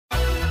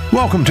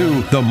Welcome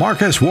to The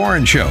Marcus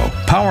Warren Show,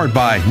 powered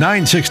by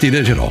 960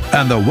 Digital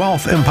and the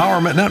Wealth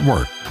Empowerment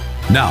Network.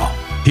 Now,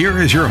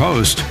 here is your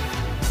host,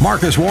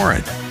 Marcus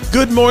Warren.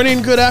 Good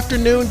morning, good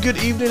afternoon, good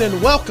evening,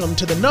 and welcome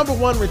to the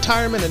 #1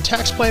 retirement and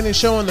tax planning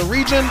show in the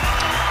region,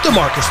 The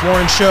Marcus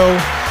Warren Show.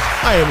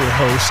 I am your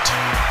host,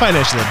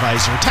 financial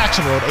advisor, tax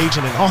enrolled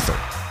agent, and author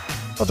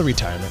of the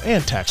Retirement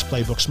and Tax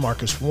Playbooks,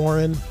 Marcus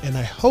Warren, and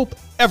I hope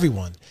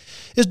everyone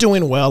is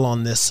doing well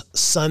on this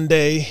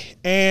Sunday.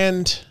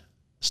 And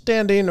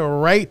sitting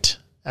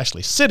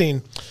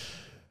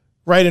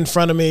right in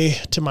front of me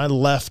to my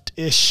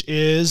left-ish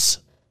is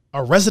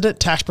our resident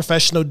tax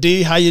professional,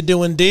 Dee. How you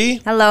doing, Dee?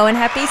 Hello and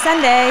happy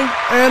Sunday.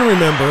 And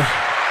remember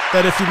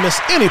that if you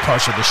miss any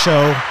parts of the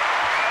show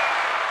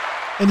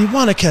and you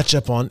want to catch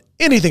up on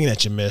anything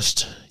that you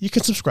missed, you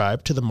can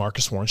subscribe to the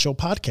Marcus Warren Show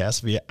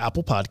podcast via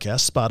Apple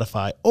Podcasts,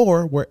 Spotify,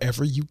 or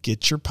wherever you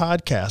get your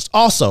podcast.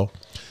 Also,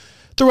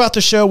 throughout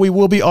the show, we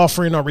will be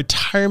offering our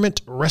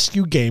retirement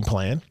rescue game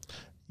plan.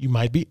 You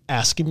might be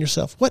asking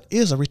yourself, what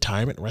is a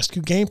retirement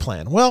rescue game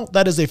plan? Well,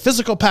 that is a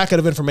physical packet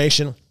of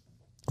information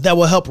that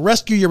will help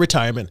rescue your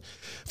retirement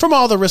from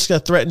all the risks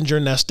that threaten your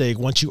nest egg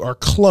once you are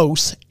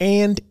close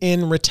and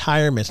in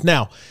retirement.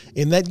 Now,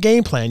 in that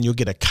game plan, you'll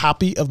get a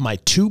copy of my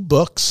 2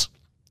 books.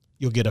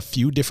 You'll get a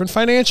few different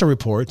financial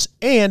reports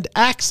and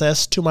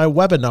access to my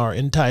webinar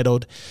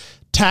entitled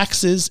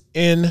Taxes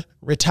in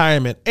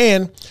Retirement.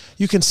 And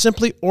you can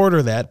simply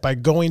order that by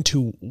going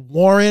to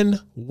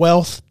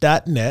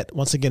warrenwealth.net.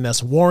 Once again,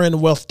 that's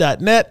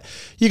warrenwealth.net.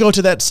 You go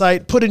to that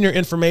site, put in your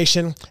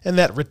information, and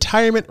that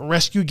retirement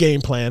rescue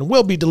game plan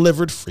will be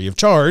delivered free of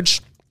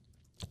charge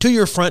to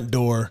your front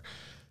door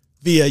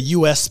via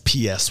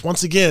USPS.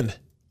 Once again,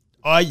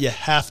 all you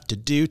have to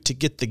do to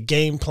get the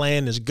game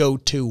plan is go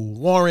to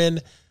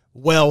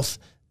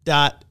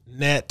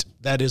warrenwealth.net.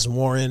 That is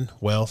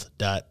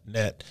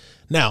warrenwealth.net.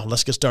 Now,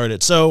 let's get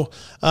started. So,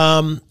 we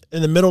are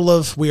in the middle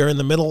of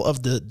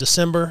the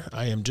December.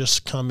 I am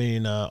just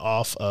coming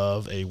off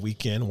of a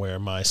weekend where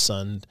my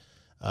son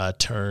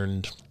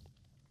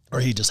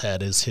he just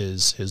had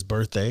his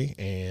birthday,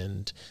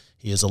 and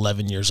he is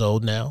 11 years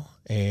old now.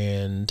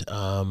 And,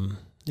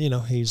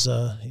 he's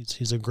a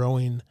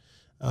growing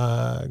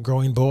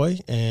boy,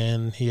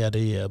 and he had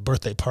a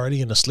birthday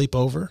party and a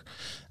sleepover,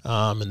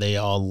 and they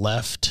all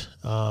left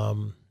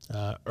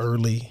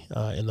early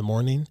in the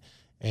morning.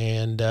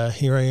 And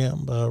here I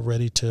am,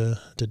 ready to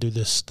do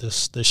this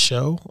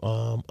show.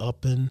 I'm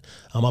up and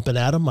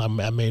at 'em. I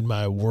made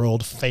my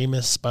world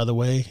famous, by the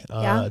way,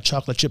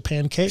 chocolate chip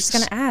pancakes. I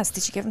was going to ask,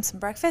 did you give them some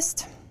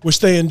breakfast?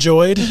 Which they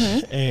enjoyed,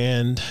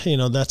 and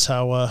that's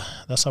how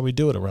we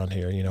do it around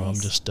here.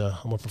 Nice.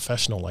 I'm a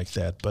professional like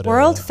that. But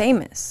world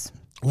famous.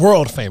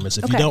 World famous.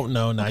 If you don't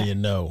know, now you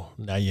know.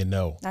 Now you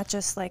know. Not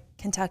just like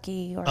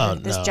Kentucky or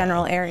this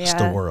general area. It's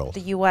the world.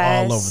 The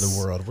U.S. All over the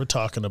world. We're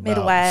talking about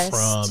Midwest.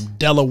 From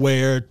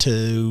Delaware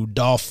to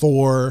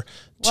Darfur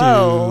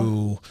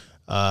to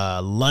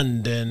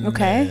London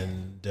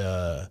and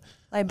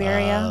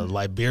Liberia.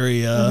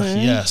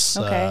 Yes.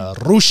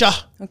 Russia.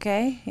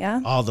 Okay,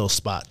 yeah. All those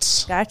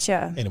spots.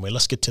 Gotcha. Anyway,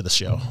 let's get to the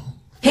show.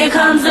 Here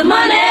comes the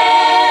money.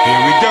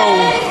 Here we go.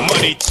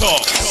 Money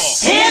talk.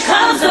 Here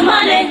comes the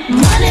money. Money,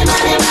 money, money.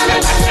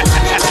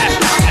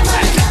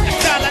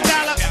 Dollar,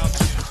 dollar.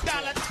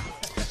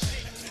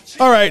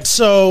 All right,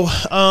 so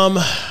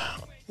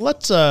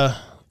let's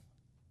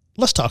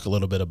talk a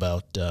little bit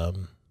about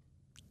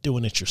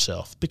doing it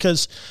yourself,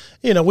 because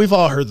we've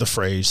all heard the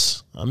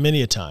phrase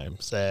many a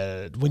times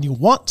that when you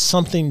want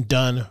something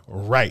done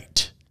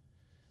right,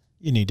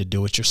 you need to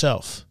do it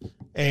yourself.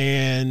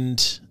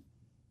 And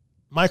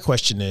my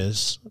question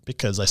is,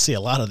 because I see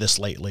a lot of this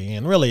lately,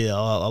 and really a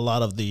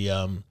lot of the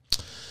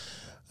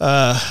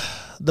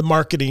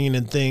marketing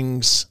and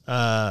things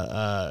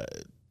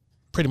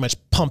pretty much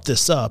pump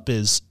this up,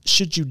 is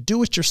should you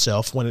do it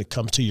yourself when it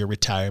comes to your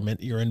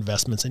retirement, your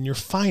investments, and your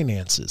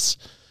finances?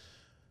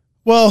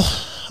 Well,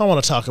 I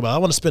want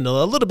to spend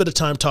a little bit of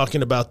time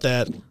talking about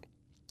that,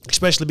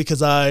 especially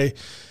because I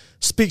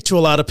speak to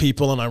a lot of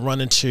people and I run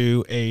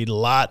into a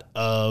lot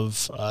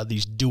of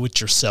these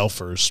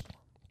do-it-yourselfers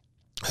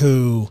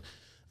who,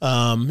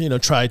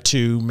 try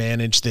to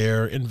manage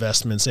their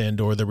investments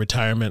and or their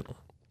retirement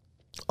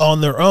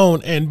on their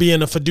own, and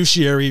being a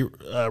fiduciary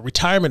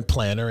retirement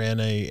planner and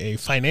a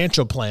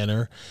financial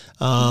planner.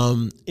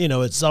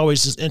 It's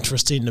always just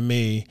interesting to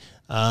me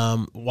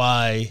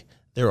why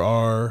there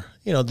are,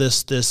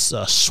 this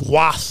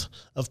swath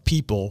of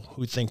people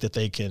who think that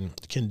they can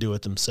do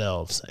it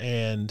themselves.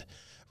 And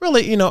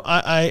really,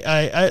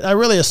 I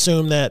really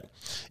assume that,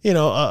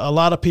 a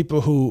lot of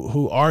people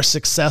who are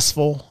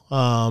successful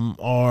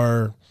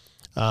or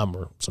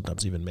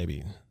sometimes even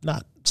maybe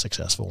not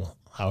successful,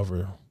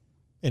 however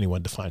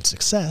anyone defines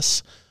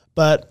success.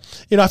 But,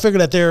 I figure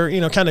that they're,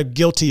 kind of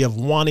guilty of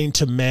wanting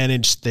to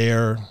manage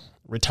their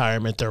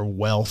retirement, their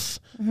wealth,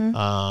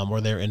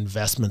 or their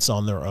investments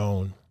on their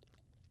own.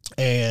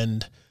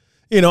 And,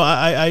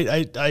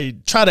 I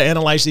try to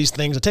analyze these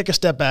things. I take a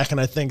step back and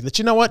I think that,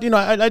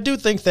 I do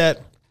think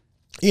that,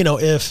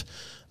 if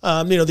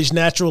these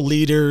natural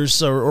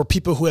leaders or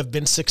people who have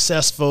been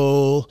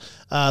successful,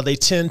 they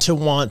tend to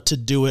want to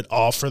do it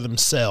all for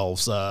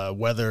themselves.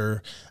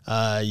 Whether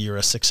you're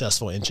a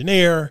successful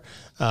engineer,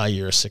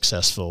 you're a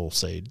successful,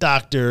 say,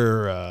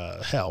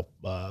 doctor,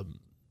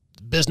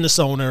 business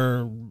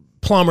owner,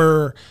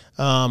 plumber,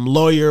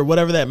 lawyer,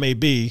 whatever that may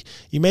be,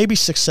 you may be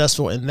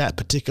successful in that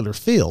particular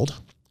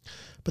field,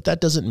 but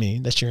that doesn't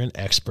mean that you're an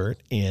expert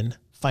in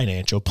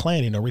financial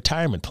planning or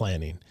retirement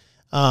planning.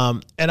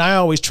 And I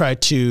always try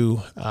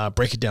to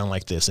break it down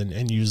like this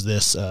and use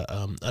this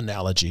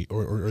analogy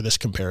or this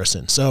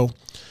comparison. So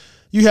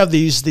you have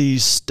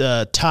these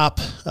top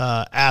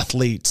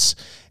athletes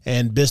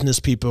and business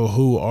people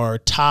who are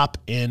top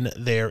in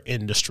their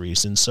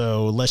industries. And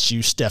so let's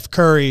use Steph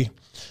Curry.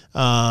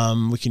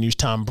 We can use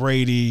Tom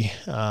Brady.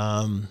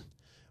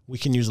 We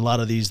can use a lot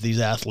of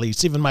these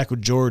athletes, even Michael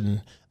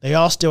Jordan. They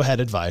all still had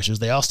advisors.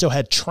 They all still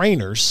had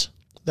trainers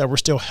that were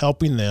still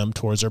helping them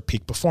towards their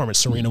peak performance.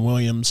 Serena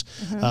Williams,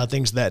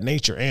 things of that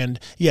nature. And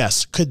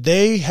yes, could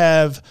they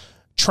have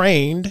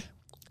trained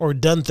or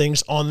done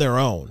things on their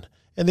own?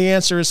 And the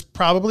answer is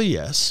probably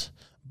yes,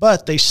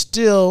 but they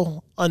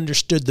still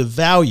understood the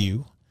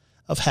value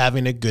of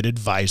having a good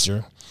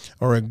advisor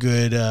or a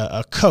good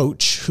a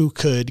coach who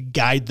could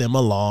guide them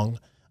along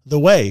the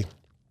way.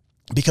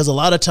 Because a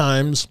lot of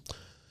times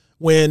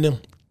when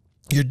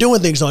you're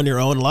doing things on your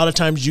own, a lot of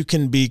times you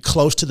can be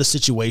close to the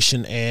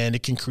situation and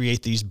it can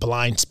create these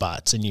blind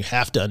spots, and you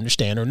have to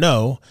understand or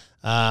know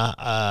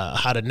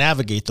how to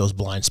navigate those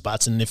blind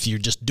spots. And if you're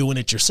just doing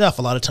it yourself,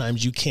 a lot of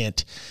times you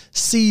can't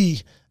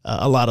see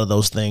a lot of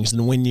those things.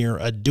 And when you're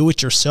a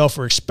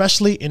do-it-yourselfer,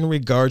 especially in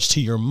regards to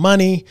your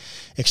money,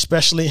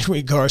 especially in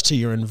regards to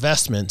your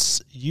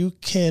investments, you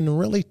can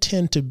really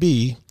tend to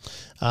be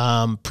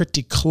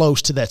pretty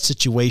close to that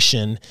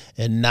situation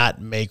and not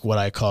make what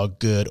I call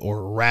good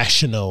or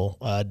rational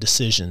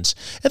decisions.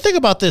 And think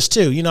about this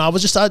too.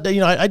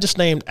 I just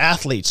named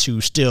athletes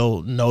who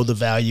still know the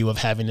value of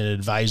having an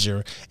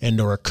advisor and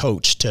or a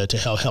coach to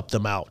help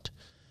them out.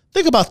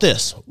 Think about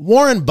this.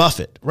 Warren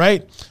Buffett,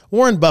 right?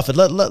 Warren Buffett.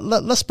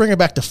 Let's bring it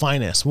back to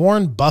finance.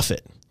 Warren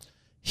Buffett.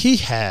 He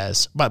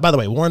has, by the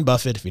way, Warren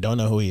Buffett, if you don't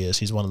know who he is,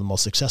 he's one of the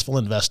most successful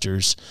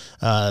investors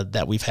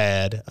that we've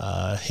had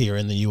here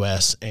in the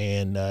U.S.,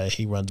 and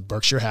he runs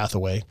Berkshire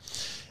Hathaway.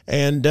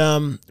 And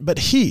but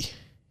he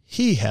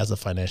has a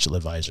financial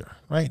advisor,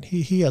 right?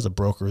 He has a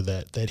broker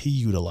that he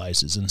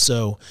utilizes, and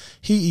so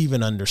he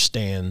even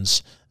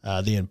understands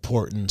the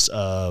importance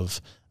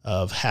of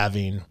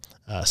having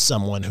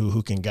someone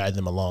who can guide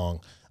them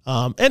along.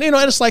 And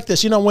it's like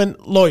this, when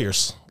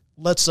lawyers.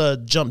 Let's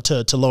jump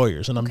to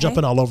lawyers, and I'm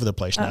jumping all over the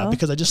place now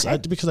because I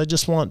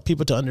just want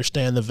people to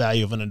understand the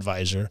value of an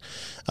advisor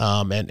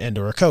and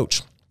or a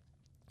coach.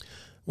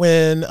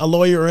 When a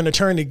lawyer or an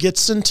attorney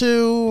gets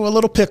into a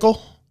little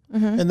pickle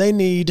and they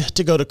need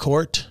to go to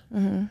court,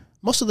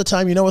 most of the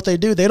time, you know what they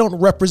do? They don't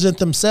represent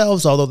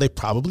themselves, although they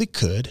probably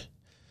could.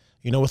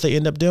 You know what they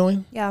end up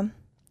doing? Yeah.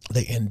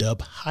 They end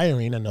up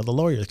hiring another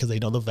lawyer because they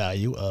know the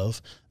value of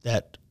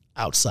that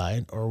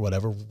outside or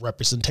whatever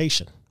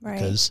representation. Right.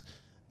 Because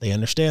they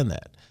understand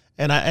that.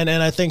 And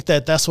I think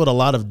that's what a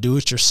lot of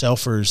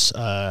do-it-yourselfers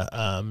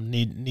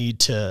need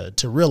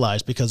to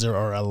realize, because there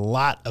are a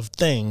lot of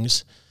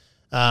things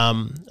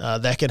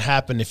that can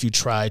happen if you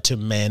try to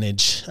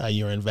manage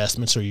your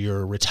investments or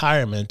your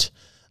retirement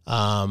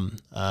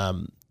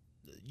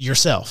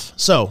yourself.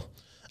 So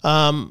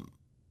I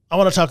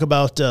want to talk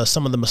about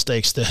some of the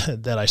mistakes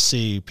that I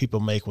see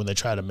people make when they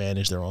try to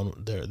manage their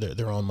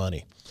own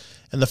money.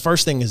 And the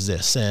first thing is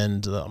this,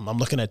 and I'm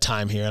looking at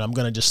time here, and I'm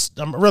just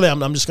going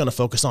to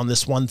focus on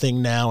this one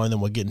thing now, and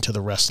then we'll get into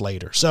the rest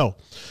later. So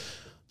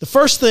the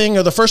first thing,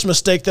 or the first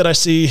mistake that I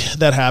see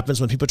that happens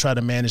when people try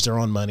to manage their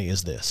own money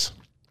is this,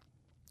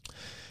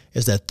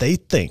 is that they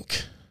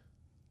think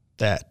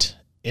that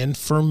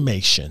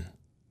information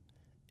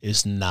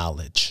is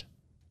knowledge.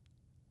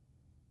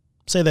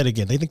 Say that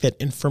again. They think that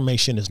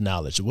information is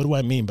knowledge. What do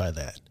I mean by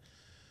that?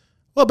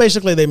 Well,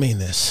 basically they mean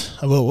this.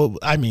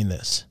 I mean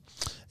this.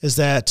 Is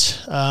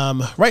that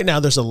right now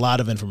there's a lot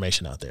of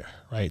information out there,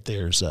 right?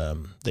 There's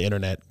the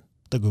internet,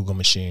 the Google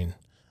machine,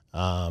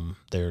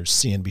 there's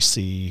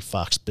CNBC,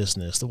 Fox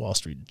Business, the Wall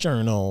Street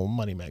Journal,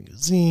 Money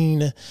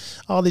Magazine,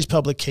 all these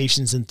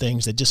publications and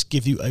things that just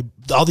give you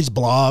all these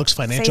blogs,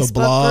 financial Facebook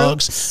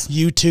blogs, groups.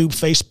 YouTube,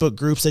 Facebook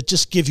groups that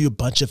just give you a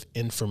bunch of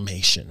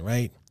information,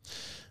 right?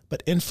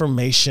 But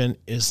information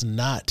is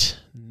not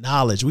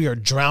knowledge. We are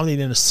drowning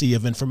in a sea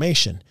of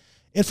information.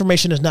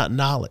 Information is not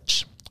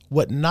knowledge.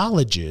 What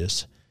knowledge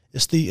is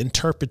the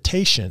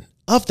interpretation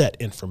of that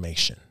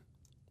information.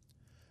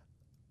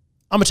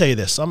 I'm gonna tell you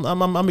this. I'm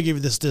gonna give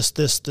you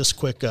this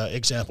quick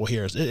example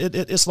here.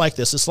 It's like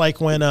this. It's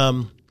like when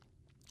I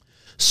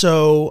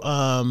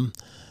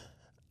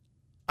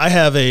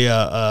have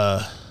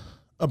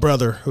a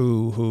brother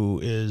who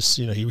is,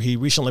 he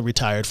recently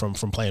retired from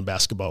playing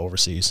basketball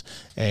overseas,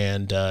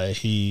 and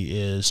he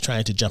is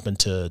trying to jump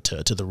into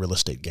the real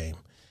estate game.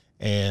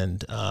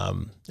 And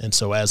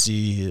so as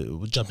he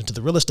jumped into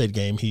the real estate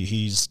game,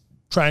 he's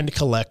trying to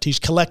collect. He's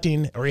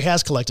collecting, or he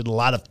has collected a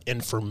lot of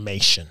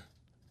information,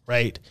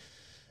 right?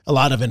 A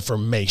lot of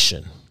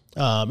information.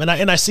 And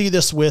I see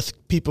this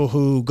with people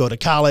who go to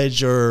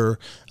college or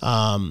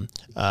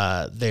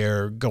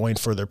they're going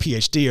for their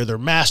PhD or their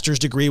master's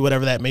degree,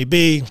 whatever that may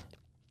be.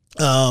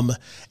 And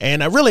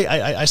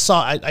I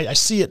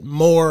see it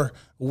more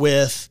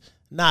with,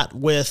 not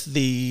with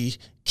the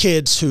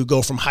kids who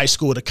go from high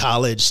school to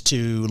college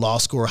to law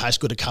school or high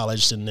school to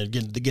college and they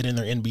get in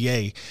their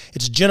MBA.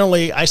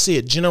 I see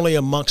it generally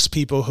amongst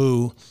people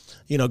who,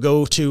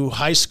 go to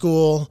high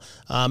school.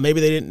 Maybe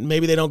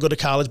they don't go to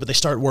college, but they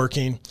start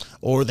working,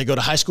 or they go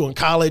to high school and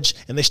college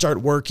and they start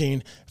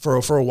working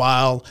for a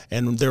while,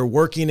 and they're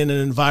working in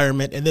an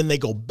environment, and then they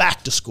go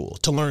back to school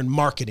to learn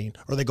marketing,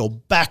 or they go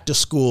back to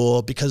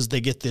school because they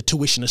get the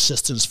tuition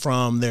assistance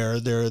from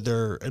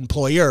their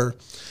employer,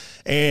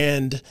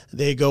 and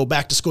they go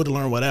back to school to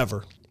learn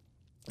whatever.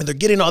 And they're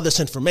getting all this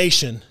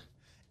information,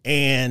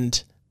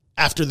 and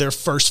after their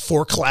first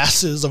 4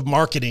 classes of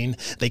marketing,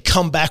 they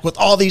come back with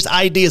all these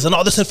ideas and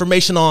all this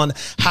information on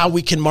how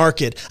we can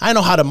market. I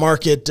know how to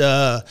market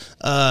MCI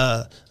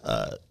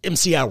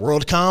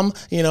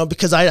WorldCom,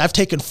 because I've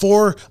taken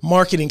 4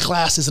 marketing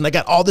classes and I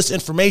got all this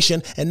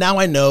information, and now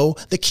I know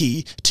the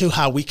key to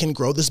how we can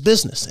grow this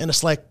business. And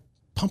it's like,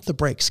 pump the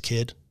brakes,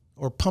 kid,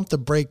 or pump the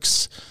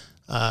brakes,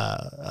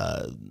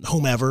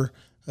 whomever,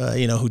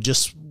 who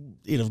just,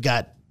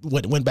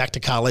 went back to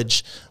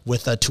college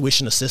with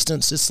tuition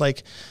assistance. It's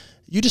like,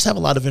 you just have a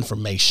lot of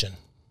information.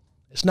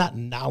 It's not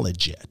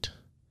knowledge yet.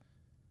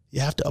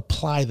 You have to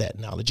apply that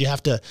knowledge. You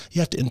have to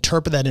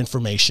interpret that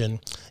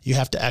information. You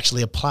have to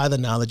actually apply the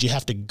knowledge. You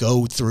have to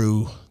go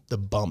through the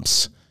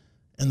bumps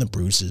and the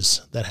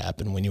bruises that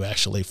happen when you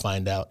actually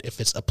find out if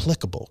it's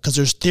applicable. Because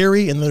there's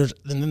theory and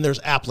then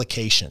there's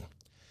application.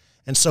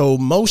 And so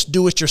most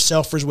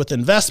do-it-yourselfers with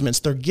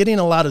investments, they're getting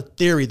a lot of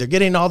theory. They're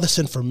getting all this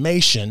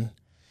information,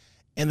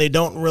 and they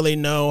don't really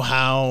know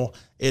how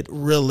it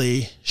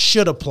really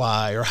should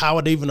apply or how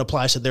it even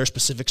applies to their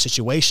specific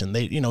situation.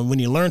 When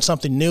you learn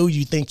something new,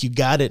 you think you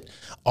got it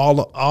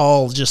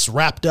all just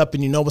wrapped up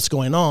and you know what's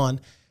going on,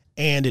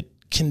 and it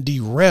can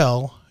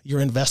derail your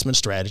investment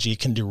strategy. It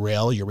can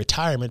derail your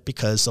retirement,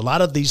 because a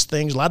lot of these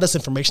things, a lot of this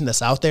information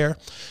that's out there,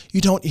 you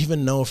don't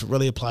even know if it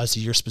really applies to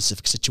your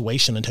specific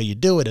situation until you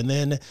do it. And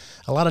then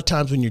a lot of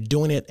times when you're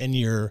doing it and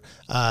you're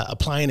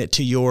applying it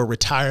to your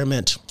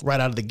retirement right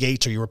out of the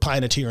gates, or you're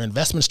applying it to your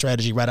investment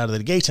strategy right out of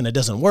the gates, and it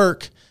doesn't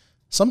work,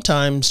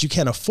 sometimes you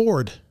can't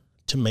afford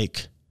to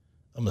make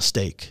a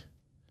mistake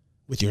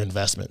with your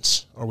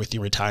investments or with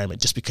your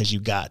retirement just because you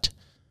got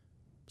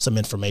some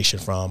information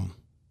from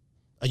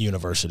a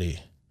university.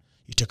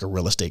 You took a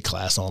real estate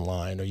class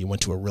online, or you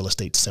went to a real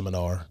estate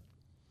seminar,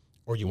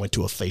 or you went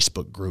to a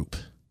Facebook group.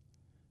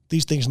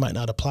 These things might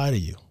not apply to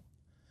you.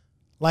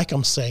 Like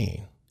I'm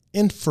saying,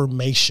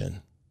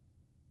 information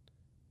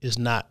is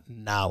not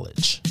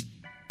knowledge.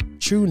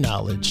 True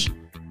knowledge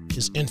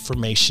is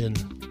information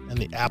and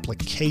the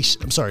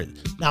application.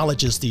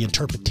 Knowledge is the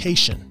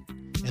interpretation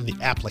and the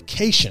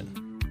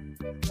application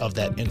of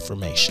that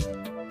information.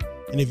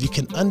 And if you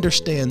can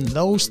understand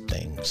those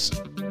things,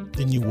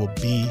 then you will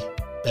be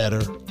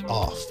better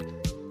off.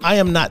 I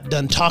am not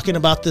done talking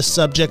about this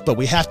subject, but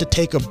we have to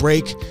take a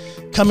break.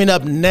 Coming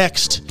up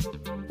next,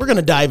 we're going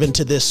to dive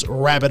into this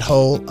rabbit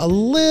hole a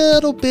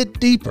little bit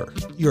deeper.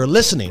 You're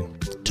listening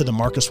to The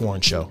Marcus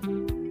Warren Show.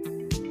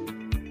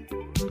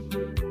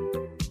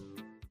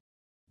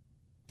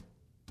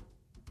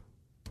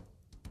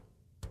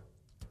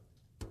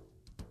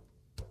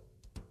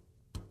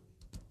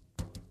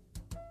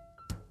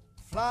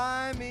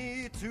 Fly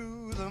me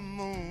to the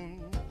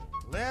moon,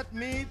 let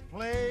me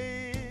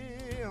play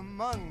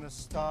among the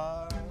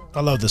stars.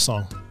 I love this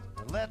song.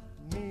 Let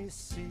me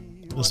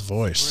see this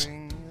voice.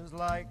 Spring is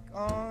like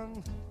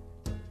on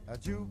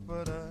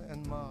Jupiter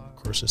and Mars.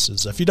 Of course, this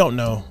is, if you don't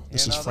know,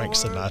 this is Frank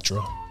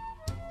Sinatra.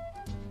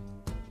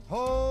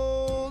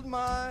 Hold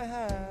my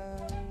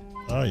hand.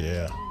 Oh,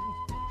 yeah.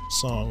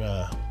 Song,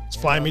 it's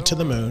Fly Me to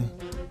the Moon.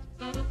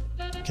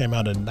 Came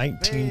out in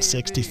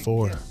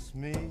 1964.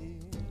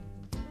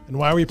 And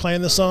why are we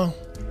playing this song?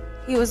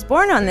 He was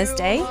born on this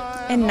day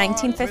in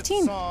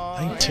 1915.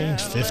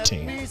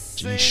 1915.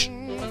 Jeesh.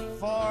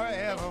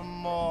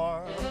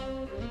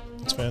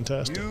 It's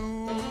fantastic.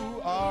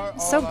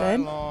 So good.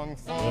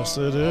 Yes,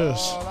 it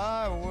is.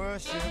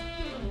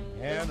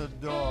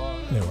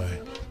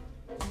 Anyway,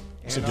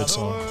 it's a good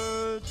song.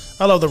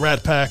 I love the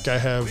Rat Pack.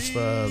 I've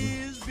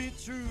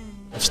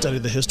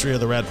studied the history of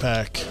the Rat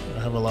Pack.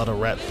 I have a lot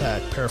of Rat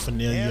Pack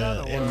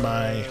paraphernalia in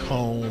my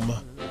home.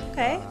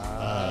 Okay.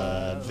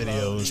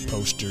 Videos,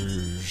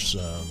 posters,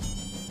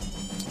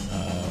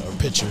 or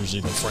pictures,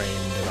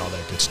 framed and all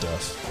that good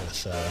stuff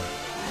with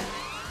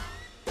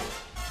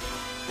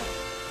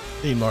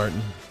Dean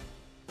Martin,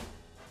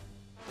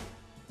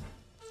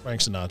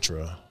 Frank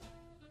Sinatra,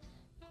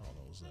 all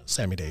those,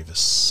 Sammy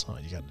Davis. Oh,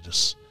 you gotta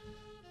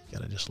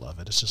just love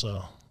it. It's just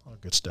all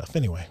good stuff.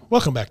 Anyway,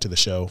 welcome back to the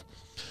show,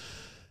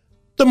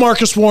 The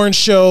Marcus Warren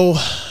Show.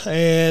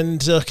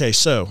 And okay,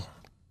 so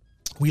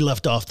we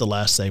left off the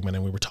last segment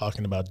and we were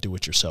talking about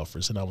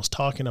do-it-yourselfers, and I was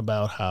talking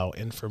about how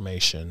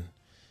information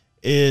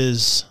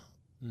is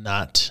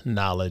not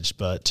knowledge,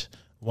 but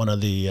one of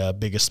the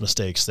biggest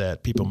mistakes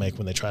that people make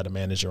when they try to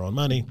manage their own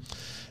money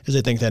is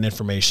they think that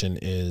information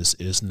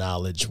is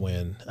knowledge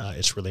when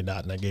it's really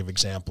not. And I gave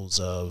examples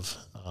of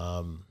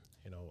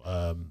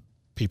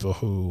people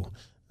who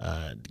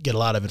get a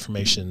lot of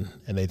information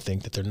and they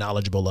think that they're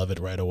knowledgeable of it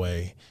right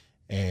away,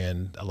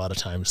 and a lot of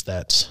times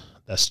that's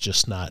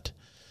just not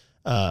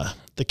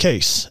the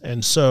case.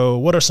 And so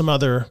what are some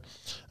other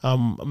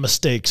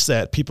mistakes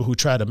that people who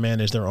try to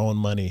manage their own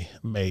money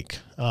make?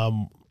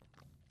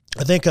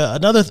 I think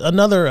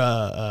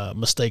another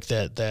mistake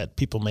that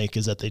people make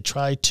is that they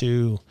try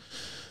to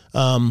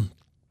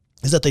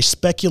is that they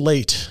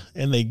speculate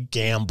and they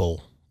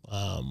gamble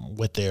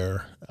with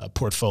their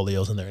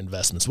portfolios and their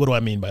investments. What do I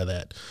mean by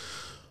that?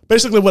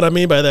 Basically, what I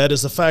mean by that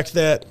is the fact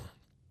that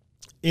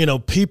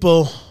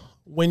people,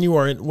 when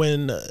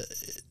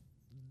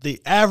the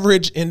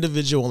average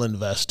individual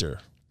investor,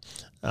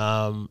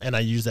 and I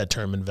use that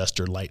term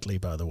investor lightly,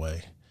 by the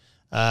way,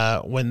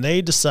 when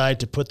they decide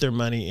to put their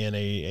money in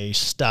a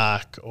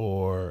stock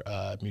or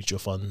mutual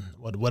fund,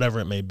 whatever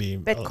it may be,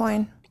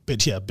 Bitcoin.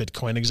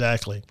 Bitcoin,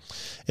 exactly.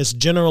 It's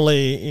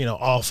generally,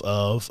 off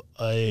of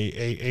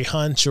a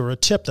hunch or a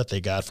tip that they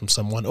got from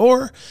someone,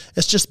 or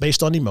it's just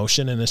based on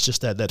emotion, and it's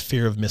just that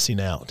fear of missing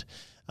out.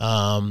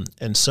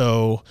 And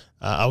so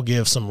I'll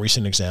give some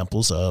recent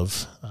examples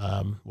of,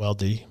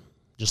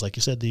 just like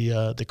you said,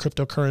 the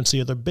cryptocurrency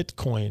or the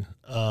Bitcoin,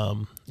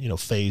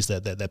 phase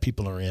that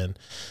people are in.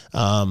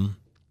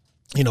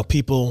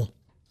 People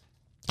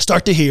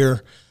start to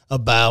hear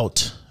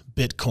about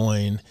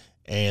Bitcoin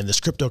and this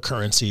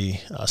cryptocurrency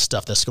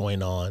stuff that's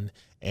going on,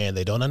 and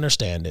they don't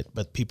understand it,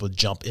 but people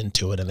jump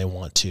into it and they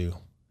want to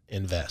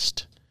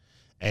invest.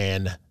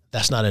 And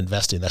that's not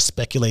investing, that's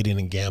speculating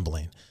and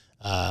gambling.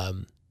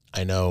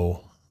 I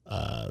know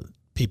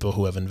people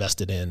who have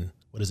invested in,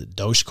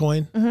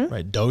 Dogecoin,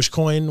 right?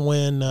 Dogecoin,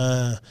 when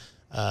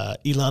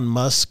Elon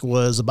Musk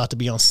was about to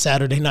be on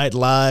Saturday Night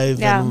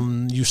Live,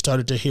 and you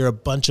started to hear a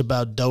bunch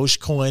about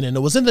Dogecoin, and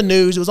it was in the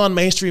news, it was on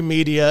mainstream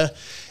media,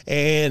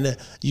 and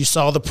you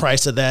saw the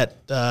price of that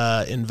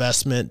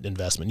investment.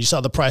 You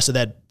saw the price of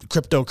that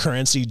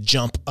cryptocurrency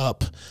jump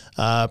up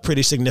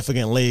pretty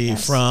significantly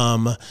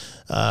from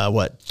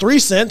 3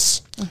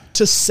 cents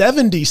to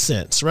 70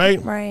 cents, right?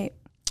 Right.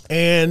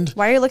 And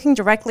why are you looking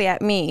directly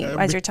at me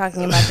as you're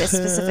talking about this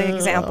specific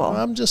example?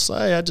 I'm just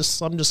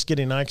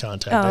getting eye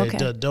contact. Oh,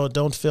 okay.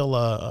 Don't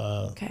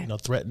feel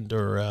threatened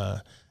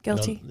or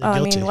guilty.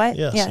 Guilty. What?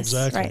 Yes,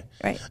 exactly.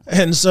 Right.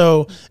 And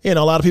so a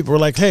lot of people were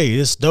like, "Hey,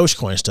 this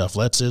Dogecoin stuff.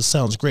 It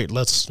sounds great.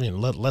 Let's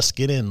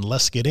get in,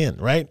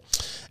 right?"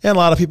 And a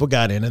lot of people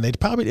got in,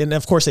 and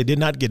of course they did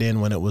not get in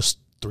when it was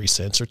 3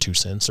 cents or 2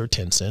 cents or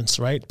 10 cents,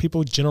 right?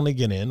 People generally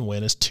get in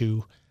when it's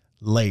too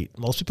late.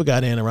 Most people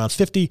got in around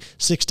 50,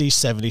 60,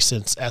 70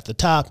 cents at the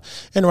top.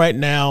 And right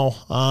now,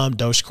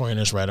 Dogecoin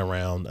is right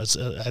around,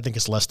 I think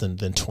it's less than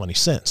 20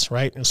 cents,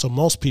 right? And so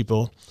most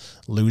people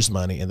lose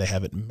money and they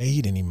haven't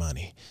made any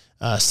money.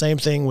 Same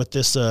thing with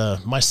this,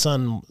 my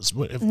son,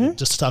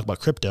 just to talk about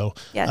crypto,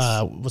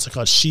 what's it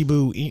called? Shiba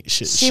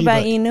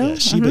Inu? Yeah,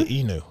 Shiba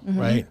Inu,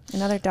 right?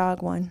 Another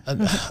dog one.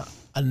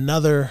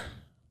 Another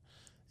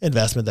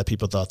investment that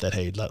people thought that,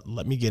 hey,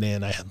 let me get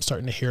in. I'm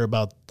starting to hear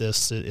about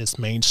this. It's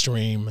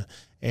mainstream.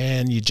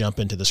 And you jump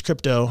into this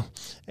crypto.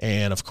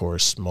 And of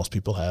course, most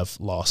people have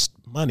lost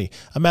money.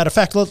 A matter of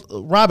fact,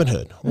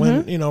 Robinhood,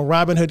 when,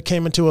 Robinhood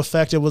came into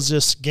effect, it was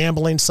this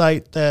gambling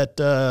site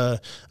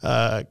that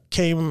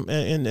came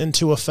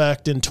into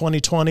effect in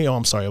 2020. Oh,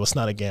 I'm sorry. It was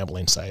not a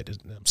gambling site.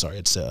 I'm sorry.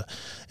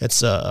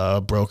 It's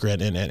a broker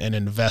and an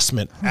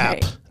investment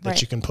app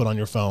that you can put on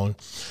your phone.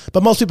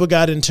 But most people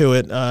got into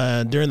it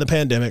during the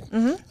pandemic.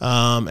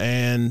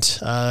 And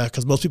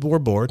because most people were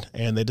bored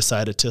and they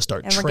decided to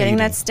start trading. And we're getting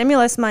that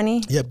stimulus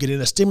money. Yep, getting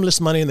that stimulus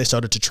money, and they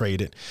started to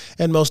trade it.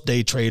 And most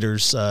day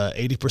traders,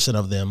 80%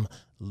 of them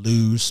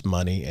lose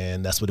money,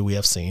 and that's what we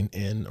have seen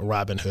in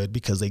Robinhood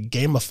because they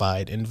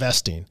gamified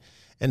investing.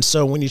 And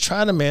so when you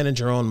try to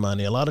manage your own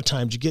money, a lot of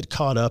times you get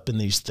caught up in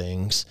these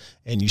things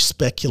and you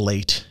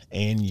speculate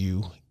and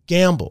you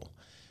gamble.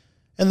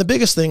 And the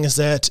biggest thing is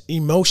that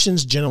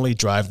emotions generally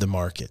drive the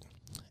market.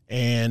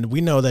 And we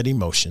know that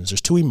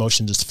there's two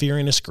emotions, it's fear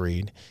and it's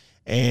greed.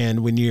 And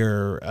when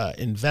you're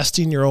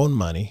investing your own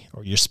money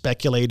or you're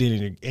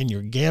speculating and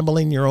you're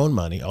gambling your own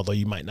money, although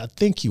you might not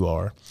think you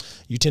are,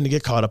 you tend to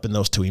get caught up in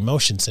those two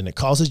emotions, and it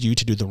causes you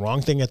to do the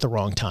wrong thing at the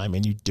wrong time,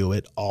 and you do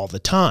it all the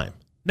time.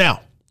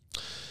 Now,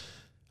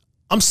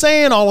 I'm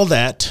saying all of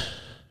that,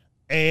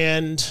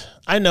 and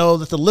I know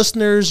that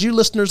you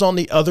listeners on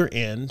the other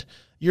end,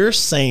 you're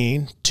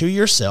saying to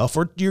yourself,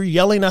 or you're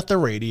yelling at the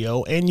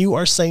radio, and you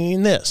are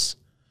saying this: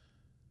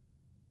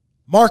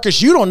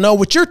 Marcus, you don't know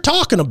what you're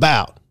talking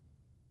about.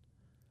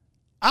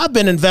 I've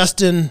been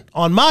investing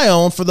on my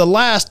own for the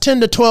last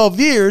 10 to 12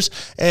 years,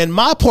 and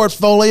my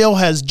portfolio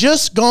has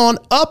just gone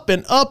up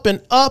and up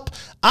and up.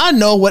 I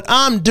know what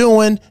I'm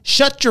doing.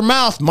 Shut your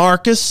mouth,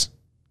 Marcus.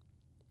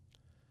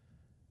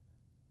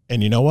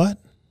 And you know what?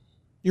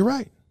 You're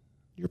right.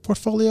 Your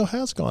portfolio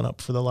has gone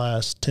up for the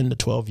last 10 to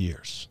 12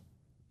 years.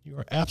 You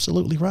are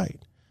absolutely right.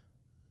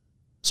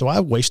 So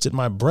I wasted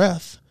my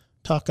breath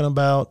talking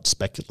about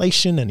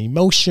speculation and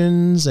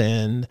emotions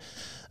and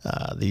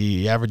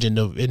the average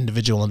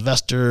individual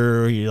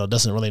investor,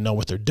 doesn't really know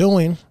what they're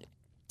doing.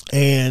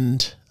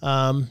 And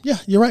yeah,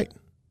 you're right.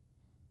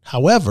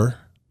 However,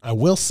 I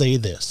will say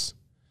this.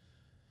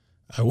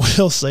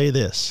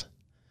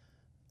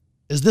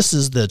 This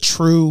is the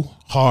true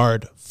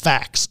hard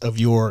facts of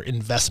your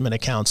investment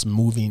accounts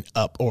moving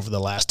up over the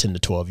last 10 to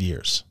 12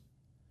 years.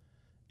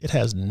 It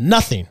has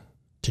nothing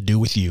to do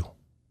with you.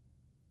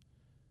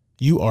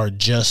 You are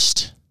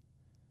just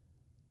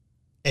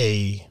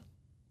a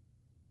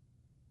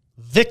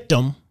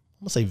victim. I'm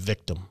going to say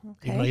victim.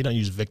 Okay. Even though you don't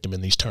use victim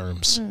in these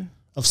terms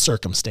of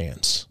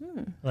circumstance,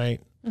 right?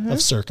 Mm-hmm.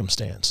 Of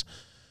circumstance.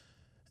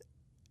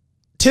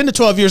 10 to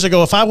 12 years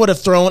ago, if I would have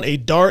thrown a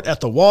dart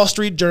at the Wall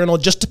Street Journal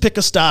just to pick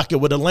a stock,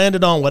 it would have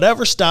landed on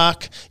whatever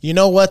stock. You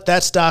know what?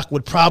 That stock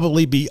would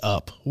probably be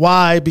up.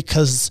 Why?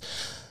 Because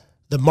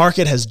the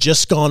market has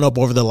just gone up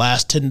over the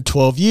last 10 to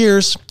 12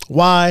 years.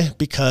 Why?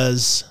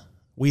 Because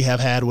we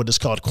have had what is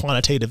called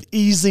quantitative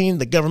easing.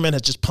 The government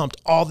has just pumped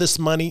all this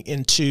money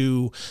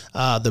into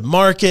the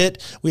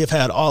market. We have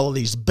had all of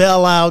these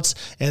bailouts,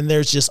 and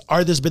there's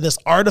been this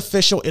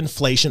artificial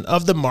inflation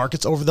of the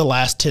markets over the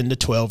last 10 to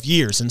 12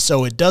 years. And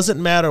so it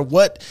doesn't matter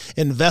what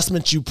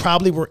investments you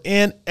probably were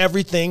in,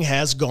 everything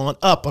has gone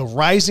up. A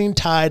rising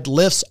tide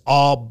lifts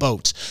all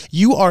boats.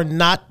 You are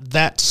not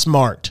that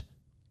smart.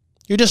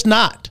 You're just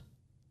not.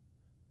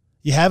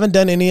 You haven't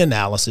done any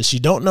analysis.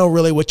 You don't know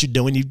really what you're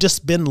doing. You've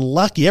just been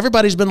lucky.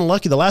 Everybody's been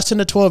lucky. The last 10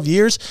 to 12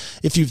 years,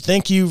 if you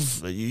think you're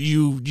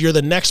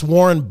the next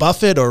Warren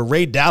Buffett or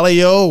Ray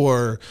Dalio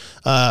or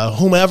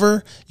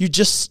whomever, you're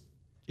just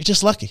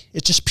lucky.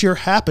 It's just pure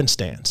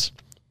happenstance.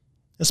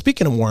 And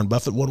speaking of Warren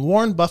Buffett, what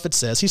Warren Buffett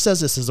says, he says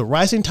this is a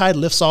rising tide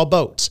lifts all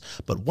boats.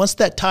 But once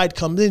that tide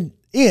comes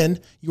in,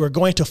 you are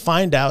going to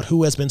find out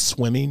who has been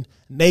swimming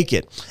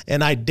naked.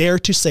 And I dare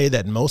to say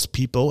that most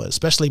people,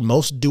 especially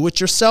most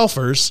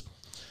do-it-yourselfers,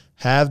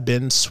 have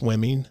been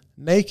swimming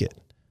naked.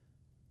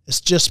 It's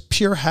just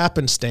pure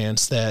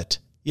happenstance that,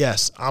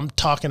 yes, I'm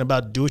talking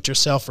about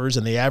do-it-yourselfers,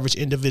 and the average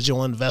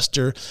individual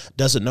investor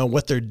doesn't know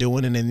what they're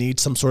doing and they need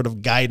some sort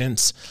of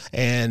guidance.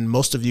 And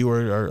most of you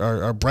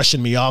are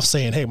brushing me off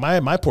saying, hey,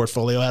 my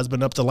portfolio has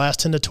been up the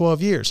last 10 to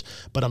 12 years.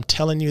 But I'm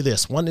telling you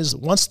this,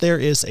 once there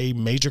is a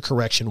major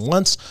correction,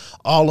 once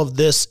all of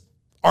this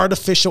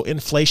artificial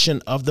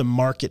inflation of the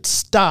market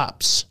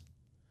stops,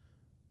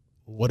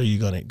 what are you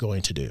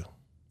going to do?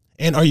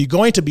 And are you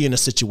going to be in a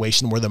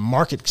situation where the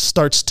market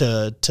starts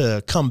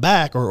to come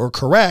back or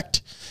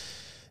correct,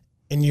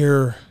 and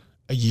you're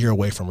a year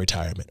away from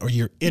retirement, or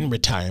you're in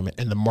retirement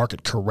and the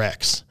market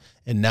corrects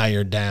and now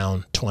you're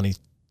down 20,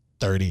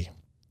 30,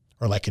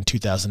 or like in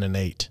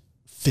 2008,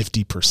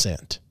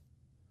 50%?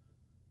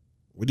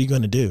 What are you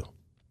going to do?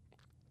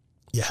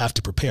 You have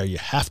to prepare. You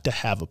have to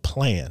have a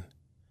plan.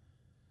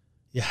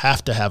 You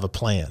have to have a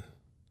plan.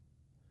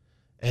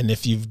 And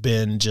if you've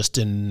been just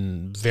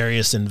in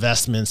various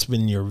investments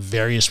in your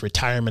various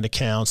retirement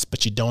accounts,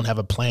 but you don't have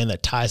a plan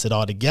that ties it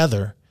all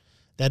together,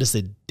 that is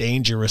a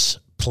dangerous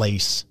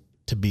place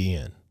to be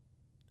in,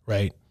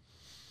 right?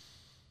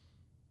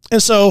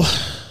 And so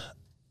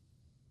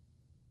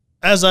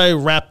as I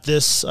wrap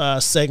this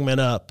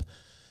segment up,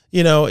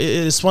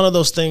 it's one of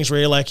those things where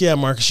you're like, yeah,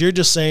 Marcus, you're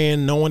just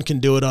saying no one can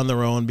do it on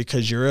their own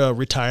because you're a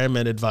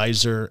retirement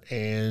advisor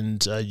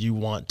and you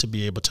want to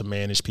be able to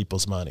manage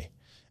people's money.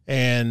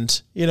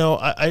 And,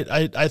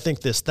 I think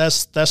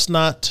that's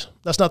not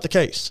the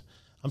case.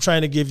 I'm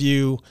trying to give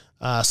you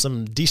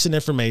some decent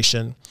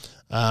information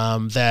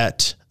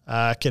that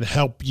can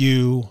help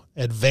you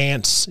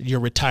advance your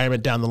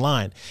retirement down the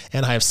line.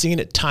 And I have seen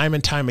it time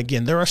and time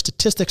again. There are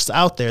statistics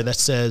out there that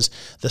says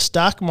the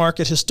stock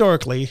market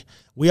historically,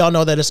 we all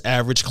know that it's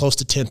averaged close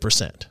to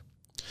 10%.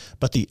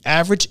 But the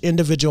average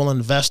individual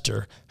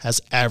investor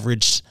has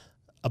averaged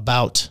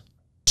about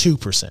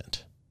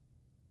 2%.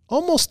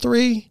 Almost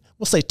 3%.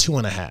 We'll say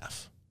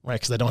 2.5%, right?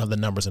 Because I don't have the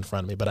numbers in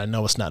front of me, but I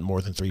know it's not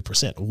more than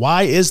 3%.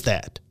 Why is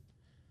that?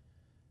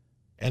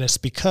 And it's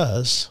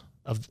because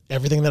of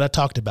everything that I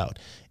talked about.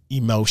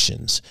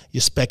 Emotions.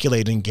 You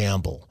speculate and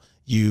gamble.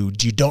 You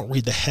don't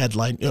read the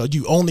headline.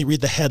 You only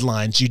read the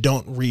headlines. You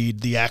don't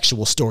read the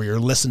actual story or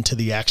listen to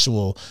the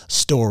actual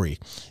story.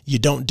 You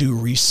don't do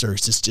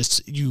research. It's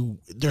just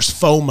there's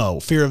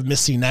FOMO, fear of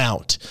missing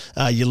out.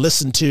 You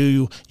listen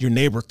to your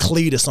neighbor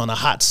Cletus on a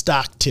hot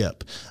stock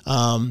tip,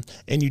 and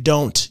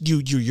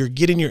you're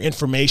getting your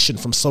information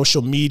from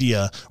social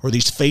media or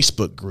these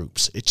Facebook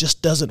groups. It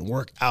just doesn't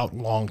work out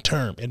long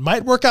term. It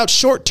might work out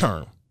short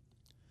term,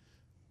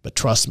 but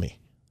trust me,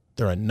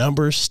 there are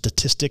numbers,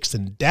 statistics,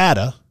 and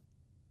data.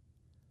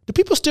 Do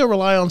people still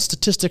rely on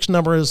statistics,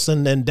 numbers,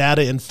 and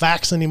data and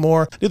facts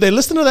anymore? Do they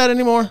listen to that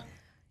anymore?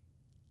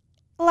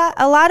 A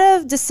lot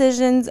of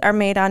decisions are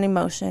made on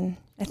emotion.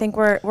 I think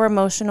we're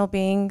emotional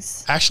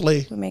beings.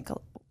 Actually, we make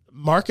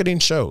marketing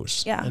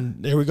shows. Yeah.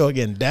 And there we go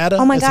again.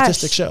 Data and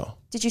statistics show.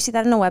 Did you see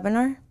that in a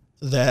webinar?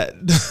 That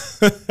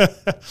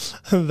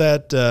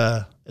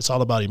it's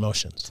all about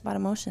emotions. It's about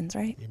emotions,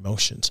 right?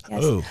 Emotions.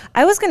 Yes. Oh,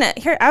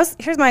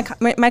 Here's my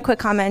quick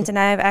comment, and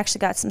I've actually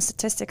got some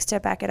statistics to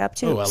back it up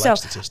too. Oh, I like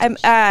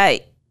statistics.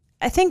 I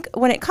think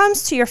when it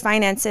comes to your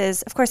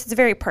finances, of course, it's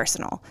very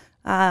personal.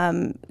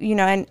 And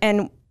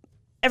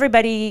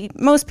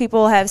most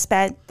people have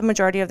spent the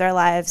majority of their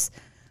lives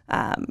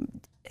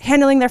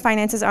handling their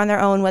finances on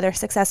their own, whether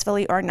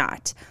successfully or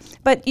not.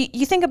 But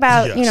you think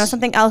about,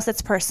 something else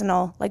that's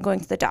personal, like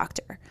going to the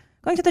doctor.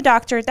 Going to the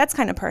doctor, that's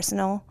kind of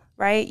personal,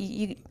 right?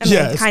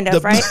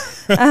 Right?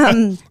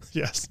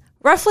 Yes.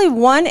 Roughly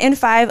 1 in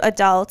 5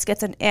 adults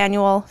gets an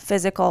annual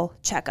physical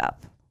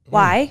checkup.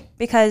 Why?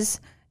 Because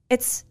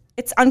it's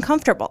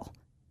uncomfortable.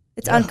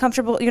 It's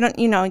uncomfortable. They're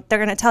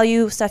going to tell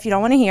you stuff you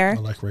don't want to hear. I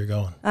like where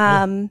you're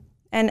going.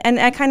 And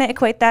I kind of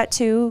equate that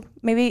to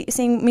maybe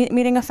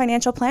meeting a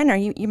financial planner.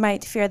 You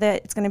might fear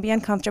that it's going to be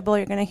uncomfortable.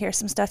 You're going to hear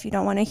some stuff you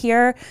don't want to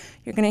hear.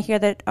 You're going to hear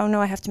that, oh no,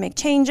 I have to make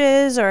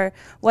changes, or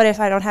what if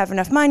I don't have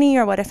enough money,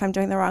 or what if I'm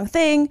doing the wrong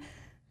thing?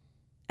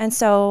 And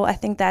so I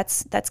think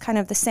that's kind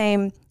of the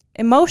same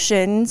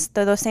emotions,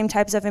 those same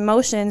types of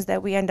emotions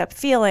that we end up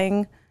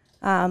feeling,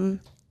 and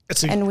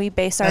we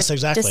base our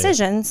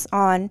decisions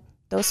on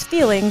those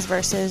feelings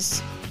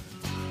versus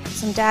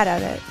some data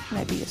that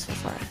might be useful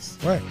for us.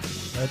 Right.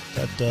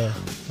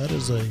 That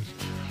was a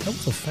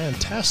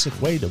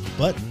fantastic way to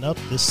button up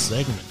this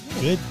segment.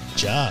 Good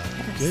job.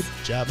 Yes. Good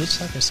job.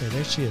 It's like I say,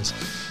 there she is.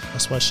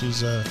 That's why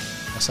she's a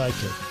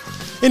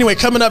sidekick. Anyway,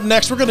 coming up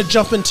next, we're going to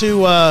jump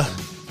into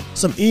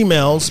some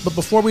emails. But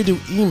before we do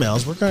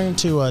emails, we're going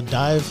to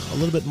dive a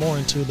little bit more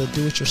into the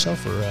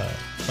do-it-yourselfer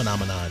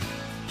phenomenon.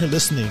 You're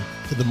listening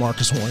to The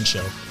Marcus Warren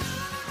Show.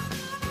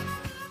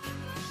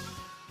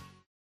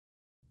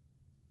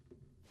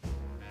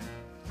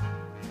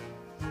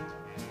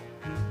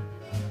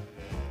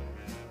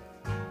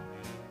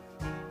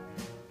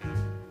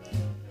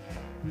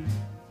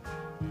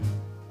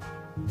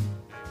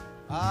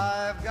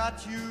 I've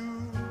got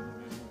you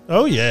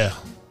Oh, yeah.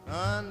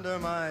 under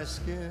my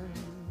skin.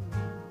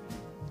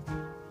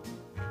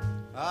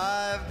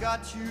 I've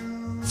got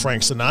you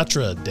Frank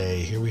Sinatra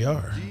Day. Here we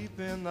are. deep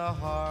in the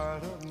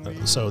heart of me.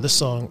 So this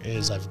song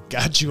is I've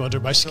Got You Under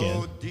My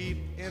Skin. So deep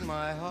in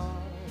my heart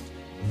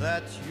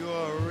that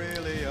you're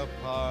really a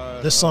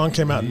part. This song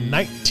came out in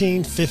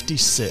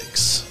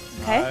 1956.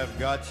 Okay. I've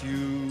got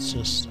you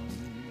It's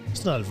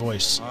not a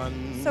voice.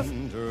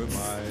 under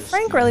my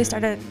Frank really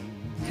started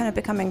kind of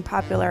becoming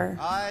popular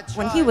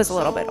when he was a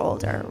little bit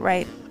older,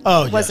 right?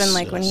 Oh, It wasn't yes,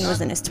 like when he yes.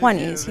 was in his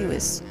 20s. He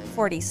was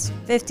 40s,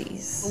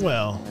 50s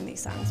Well, when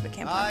these songs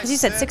became popular. Because you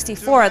said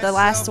 64, the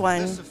last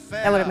one,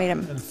 that would have made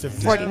him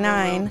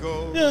 49.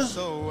 yeah.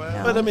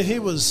 But I mean, he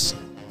was,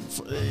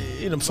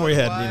 before he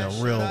had,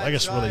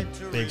 really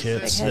big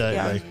hits. Big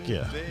hit,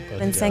 yeah. But,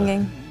 Been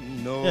singing.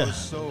 Yeah.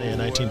 In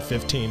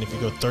 1915, if you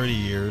go 30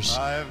 years,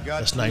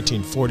 that's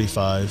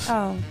 1945.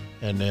 Oh,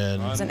 And then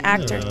he was an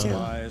actor too.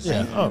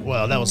 Yeah. Oh,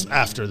 well, that was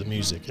after the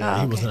music. Yeah,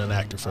 he okay. wasn't an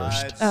actor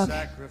first.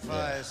 Okay.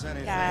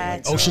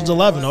 Gotcha. Ocean's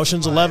 11.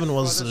 Ocean's 11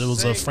 was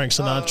a Frank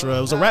Sinatra.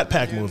 It was a Rat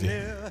Pack movie.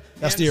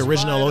 That's the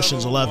original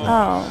Ocean's 11.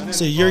 Oh.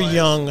 So you're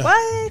young.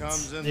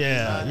 What?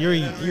 Yeah, you're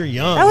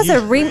young. That was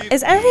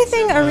is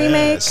everything a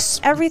remake? Yes.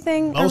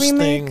 Everything a Most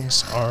remake?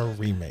 things are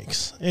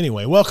remakes.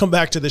 Anyway, welcome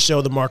back to the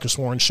show, The Marcus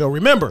Warren Show.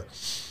 Remember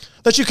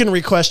that you can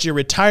request your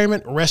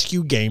retirement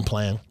rescue game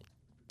plan.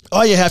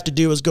 All you have to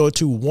do is go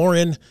to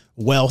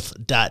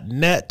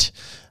warrenwealth.net,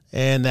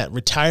 and that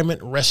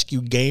retirement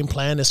rescue game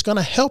plan is going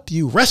to help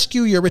you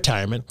rescue your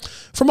retirement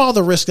from all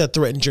the risk that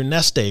threatens your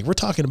nest egg. We're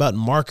talking about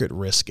market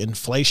risk,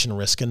 inflation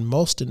risk, and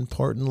most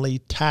importantly,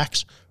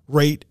 tax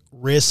rate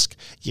risk.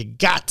 You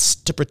got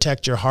to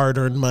protect your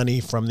hard-earned money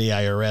from the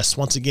IRS.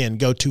 Once again,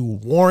 go to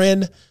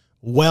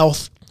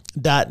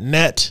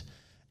warrenwealth.net,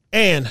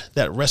 and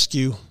that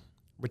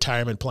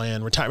retirement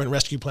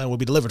rescue plan will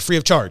be delivered free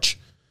of charge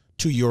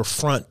to your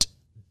front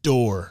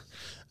door.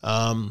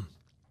 Yeah,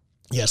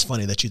 it's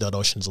funny that you thought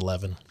Ocean's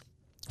 11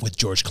 with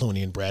George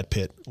Clooney and Brad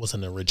Pitt was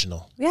an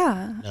original.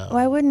 Yeah. No.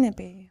 Why wouldn't it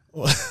be?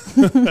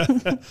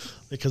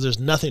 Because there's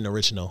nothing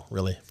original,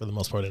 really, for the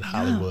most part, in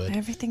Hollywood. No,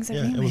 everything's a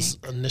yeah, remake. it was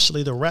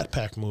initially the Rat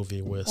Pack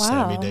movie with Wow.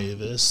 Sammy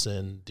Davis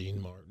and Dean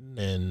Martin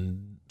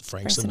and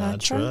Frank Sinatra?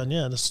 Sinatra. And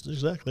yeah, that's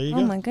exactly. There you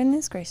Oh go. my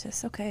goodness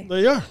gracious. Okay. There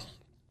you are.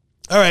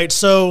 All right,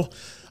 so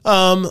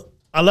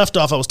I left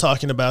off, I was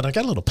talking about, I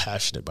got a little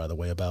passionate, by the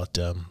way, about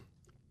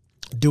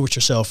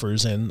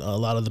do-it-yourselfers and a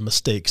lot of the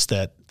mistakes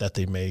that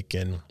they make.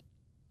 And,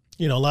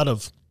 a lot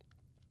of,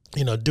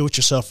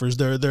 do-it-yourselfers,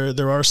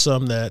 there are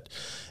some that,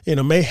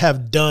 may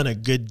have done a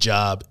good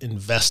job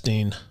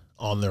investing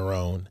on their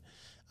own.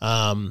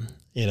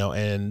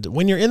 And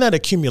when you're in that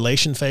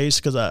accumulation phase,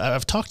 because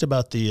I've talked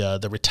about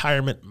the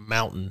retirement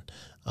mountain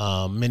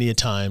many a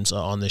times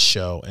on this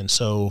show. And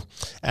so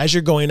as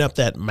you're going up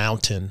that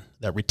mountain,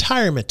 that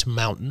retirement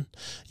mountain,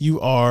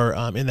 you are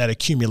in that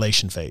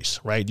accumulation phase,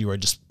 right? You're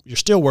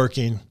still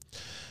working.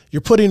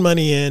 You're putting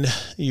money in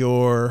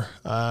your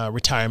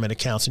retirement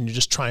accounts, and you're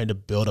just trying to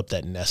build up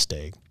that nest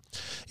egg.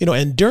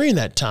 And during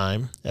that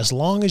time, as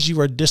long as you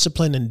are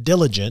disciplined and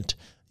diligent,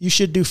 you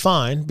should do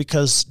fine,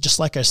 because just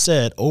like I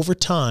said, over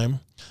time,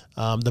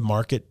 the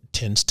market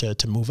tends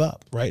to move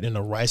up, right? And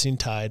a rising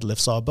tide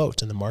lifts all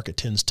boats, and the market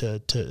tends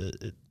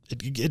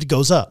it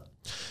goes up.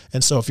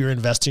 And so if you're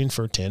investing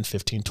for 10,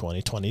 15,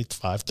 20,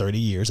 25, 30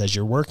 years as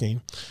you're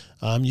working,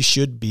 you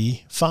should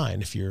be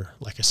fine if you're,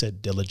 like I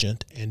said,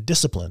 diligent and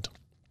disciplined.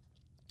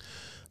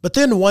 But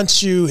then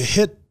once you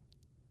hit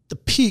the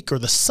peak or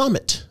the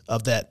summit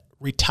of that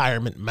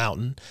retirement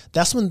mountain,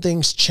 that's when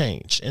things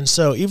change. And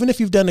so even if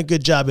you've done a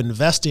good job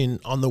investing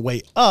on the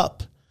way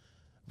up,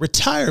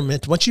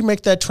 retirement, once you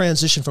make that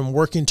transition from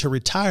working to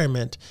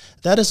retirement,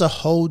 that is a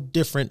whole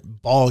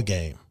different ball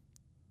game.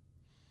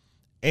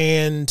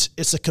 And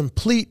it's a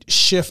complete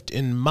shift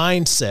in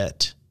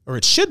mindset, or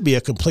it should be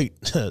a complete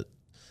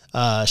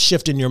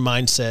shift in your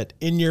mindset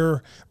in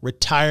your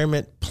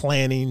retirement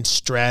planning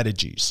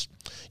strategies.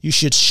 You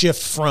should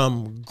shift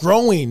from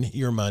growing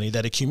your money,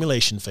 that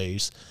accumulation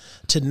phase,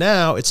 to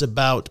now it's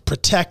about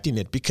protecting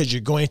it, because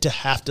you're going to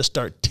have to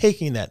start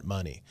taking that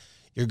money.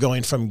 You're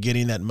going from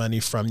getting that money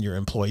from your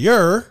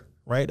employer,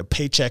 right? A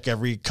paycheck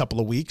every couple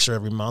of weeks or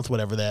every month,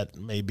 whatever that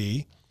may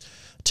be,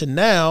 to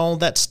now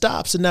that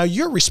stops. And now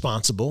you're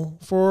responsible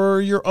for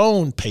your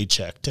own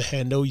paycheck to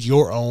handle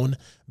your own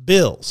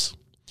bills.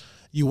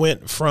 You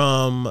went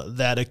from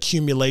that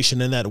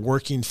accumulation and that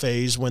working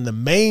phase when the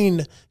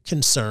main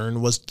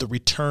concern was the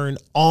return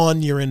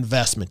on your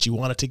investment. You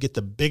wanted to get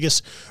the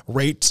biggest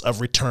rates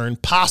of return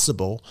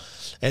possible.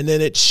 And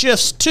then it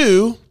shifts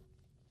to,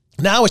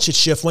 now it should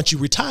shift once you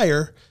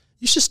retire,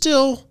 you should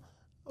still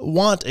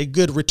want a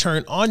good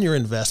return on your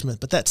investment,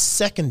 but that's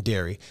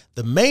secondary.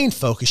 The main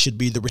focus should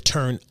be the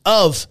return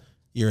of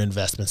your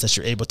investments, that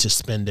you're able to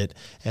spend it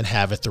and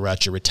have it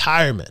throughout your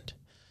retirement.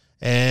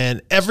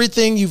 And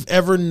everything you've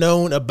ever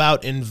known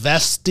about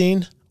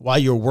investing while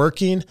you're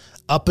working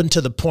up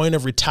until the point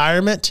of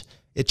retirement,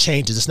 it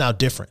changes. It's now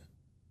different.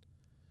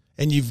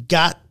 And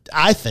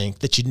I think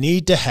that you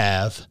need to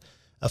have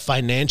a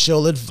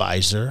financial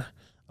advisor,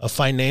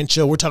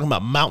 we're talking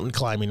about mountain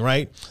climbing,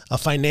 right? A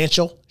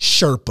financial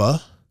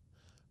Sherpa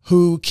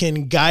who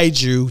can guide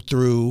you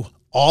through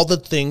all the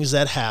things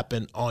that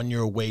happen on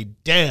your way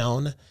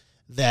down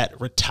that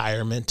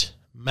retirement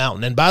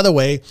mountain. And by the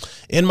way,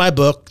 in my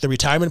book, The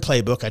Retirement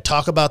Playbook, I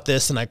talk about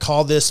this, and I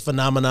call this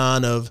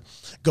phenomenon of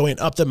going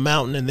up the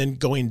mountain and then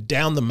going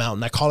down the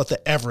mountain. I call it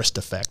the Everest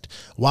effect.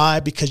 Why?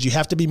 Because you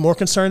have to be more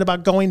concerned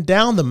about going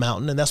down the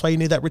mountain, and that's why you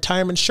need that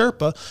retirement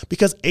Sherpa,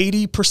 because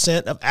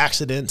 80% of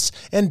accidents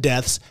and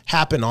deaths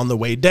happen on the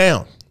way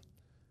down.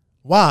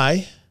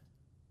 Why?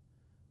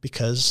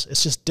 Because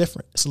it's just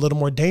different. It's a little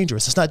more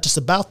dangerous. It's not just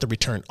about the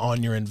return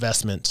on your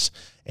investments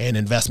and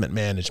investment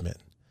management.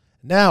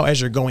 Now,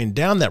 as you're going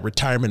down that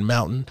retirement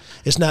mountain,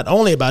 it's not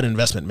only about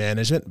investment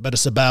management, but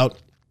it's about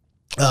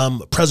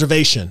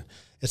preservation.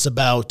 It's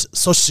about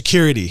Social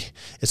Security.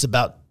 It's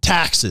about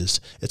taxes.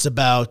 It's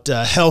about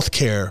health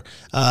care,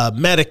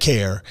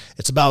 Medicare.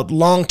 It's about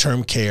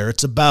long-term care.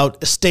 It's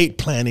about estate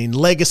planning,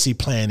 legacy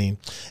planning.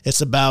 It's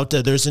about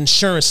there's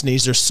insurance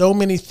needs. There's so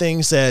many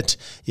things that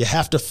you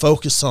have to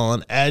focus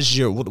on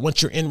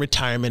once you're in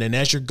retirement, and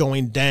as you're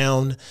going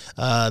down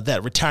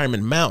that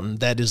retirement mountain.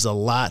 That is a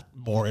lot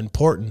more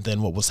important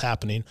than what was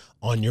happening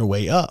on your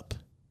way up.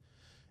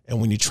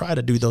 And when you try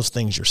to do those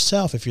things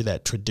yourself, if you're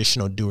that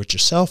traditional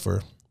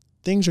do-it-yourselfer,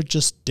 things are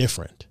just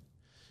different.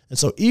 And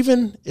so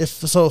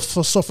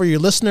for your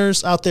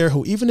listeners out there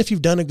who, even if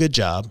you've done a good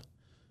job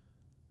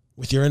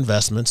with your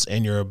investments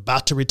and you're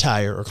about to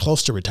retire or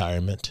close to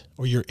retirement,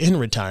 or you're in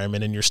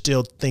retirement and you're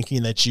still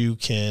thinking that you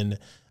can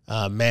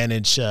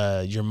manage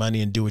your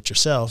money and do it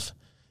yourself,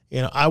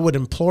 I would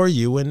implore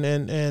you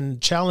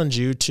and challenge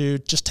you to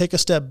just take a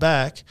step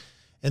back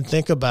and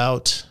think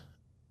about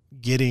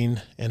getting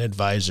an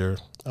advisor,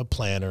 a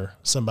planner,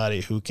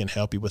 somebody who can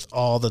help you with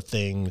all the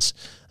things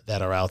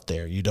that are out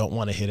there. You don't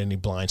want to hit any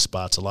blind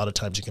spots. A lot of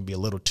times you can be a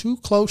little too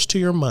close to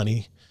your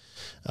money,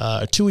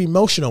 too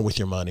emotional with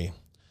your money,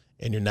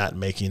 and you're not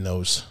making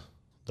those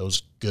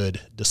good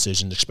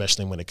decisions,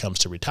 especially when it comes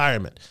to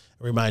retirement.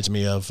 It reminds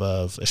me of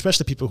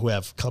especially people who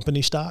have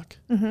company stock,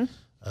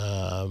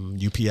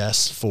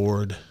 UPS,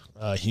 Ford,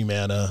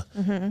 Humana,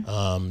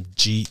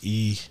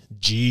 GE,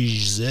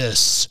 GE.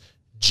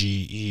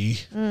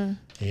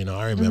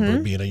 I remember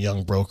being a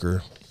young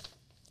broker.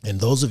 And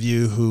those of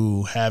you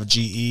who have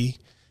GE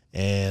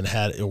and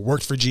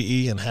worked for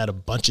GE and had a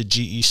bunch of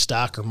GE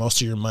stock or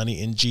most of your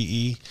money in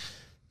GE,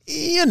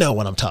 you know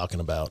what I'm talking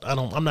about.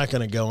 I'm not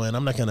going to go in.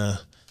 I'm not going to,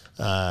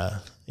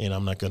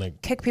 I'm not going to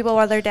kick people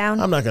while they're down.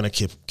 I'm not going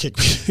to kick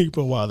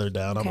people while they're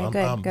down.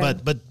 Okay,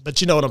 good.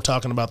 But you know what I'm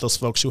talking about, those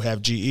folks who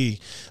have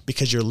GE,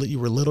 because you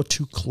were a little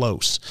too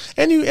close.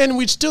 And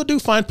we still do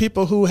find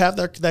people who have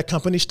that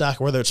company stock,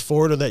 whether it's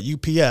Ford or that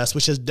UPS,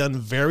 which has done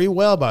very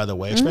well, by the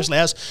way,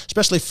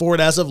 especially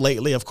Ford as of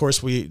lately. Of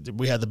course, we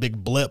had the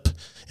big blip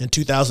in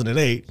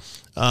 2008.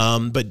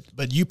 But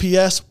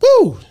UPS,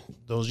 woo!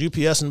 Those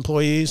UPS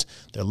employees,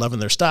 they're loving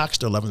their stocks,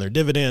 they're loving their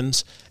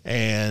dividends,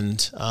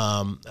 and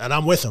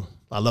I'm with them.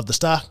 I love the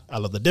stock. I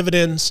love the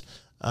dividends.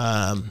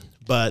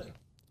 But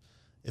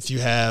if you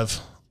have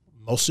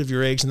most of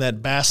your eggs in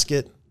that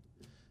basket,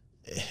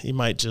 you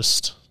might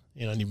just,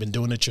 and you've been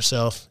doing it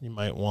yourself, you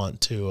might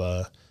want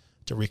to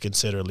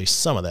reconsider at least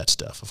some of that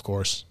stuff. Of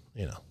course,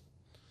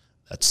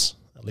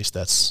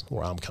 that's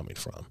where I'm coming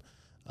from.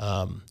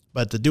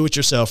 But the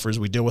do-it-yourselfers,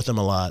 we deal with them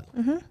a lot,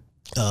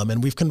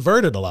 and we've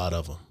converted a lot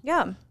of them.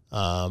 Yeah.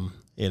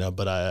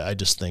 But I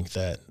just think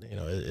that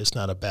it's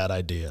not a bad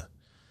idea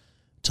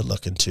to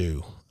look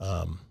into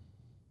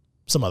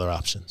some other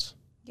options.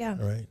 Yeah.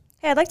 All right.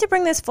 Hey, I'd like to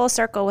bring this full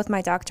circle with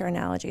my doctor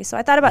analogy. So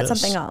I thought about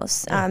something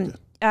else.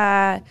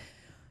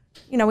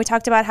 We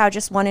talked about how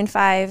just 1 in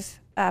 5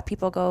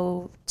 people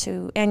go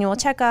to annual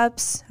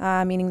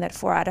checkups, meaning that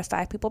 4 out of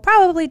 5 people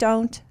probably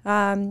don't.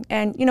 And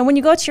when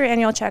you go to your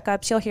annual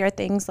checkups, you'll hear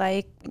things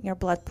like your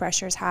blood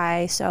pressure's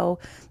high. So,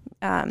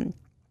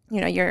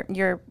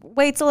 your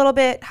weight's a little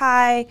bit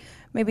high.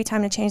 Maybe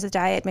time to change the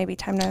diet. Maybe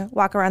time to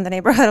walk around the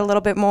neighborhood a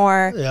little bit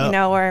more.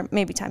 Yeah. Or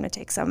maybe time to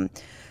take some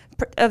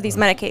of these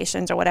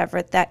medications or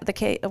whatever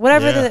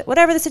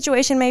whatever the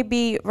situation may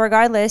be.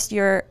 Regardless,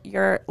 you're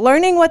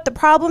learning what the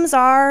problems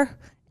are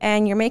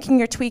and you're making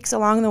your tweaks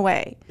along the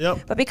way.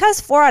 Yep. But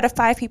because 4 out of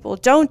 5 people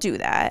don't do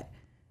that,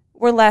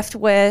 we're left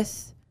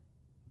with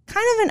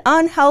kind of an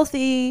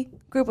unhealthy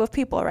group of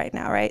people right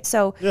now, right?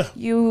 So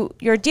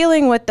you're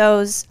dealing with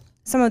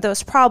some of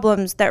those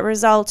problems that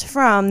result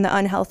from the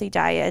unhealthy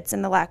diets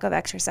and the lack of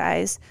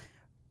exercise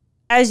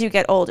as you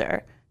get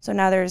older. So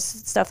now there's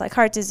stuff like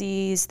heart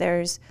disease,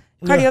 there's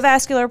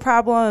cardiovascular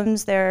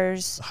problems,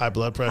 there's high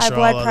blood pressure,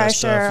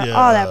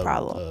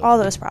 all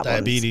those problems.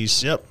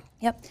 Diabetes, yep.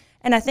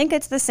 And I think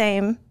it's the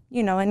same,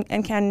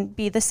 and can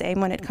be the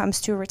same when it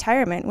comes to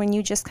retirement, when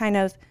you just kind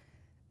of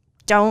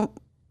don't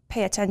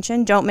pay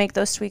attention, don't make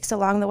those tweaks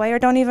along the way, or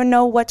don't even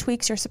know what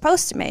tweaks you're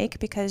supposed to make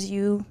because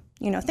you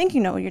think you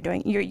know what you're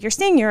doing. You're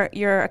seeing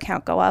your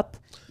account go up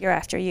year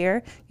after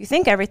year. You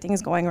think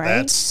everything's going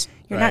right.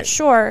 You're not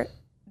sure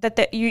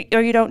that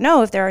you don't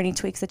know if there are any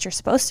tweaks that you're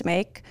supposed to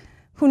make.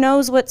 Who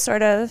knows what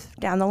sort of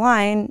down the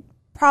line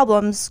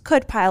problems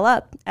could pile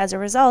up as a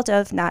result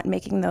of not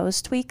making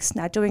those tweaks,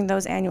 not doing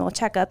those annual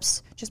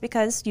checkups, just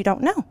because you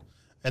don't know.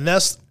 And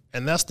that's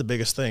the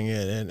biggest thing.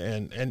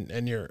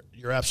 And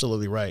you're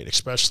absolutely right,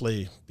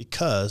 especially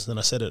because, and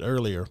I said it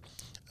earlier,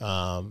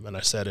 and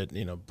I said it,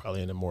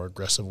 probably in a more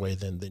aggressive way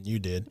than you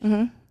did.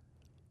 Mm-hmm.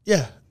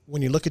 Yeah.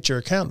 When you look at your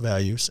account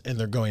values and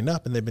they're going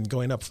up, and they've been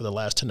going up for the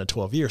last 10 to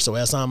 12 years. So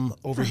as I'm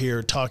over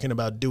here talking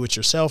about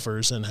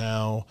do-it-yourselfers and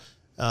how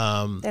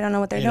they don't know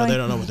what they're doing. They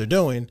don't know what they're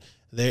doing.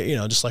 They,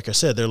 just like I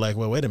said, they're like,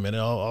 well, wait a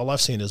minute. All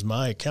I've seen is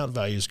my account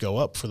values go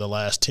up for the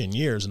last 10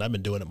 years, and I've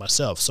been doing it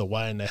myself. So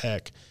why in the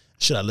heck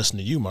should I listen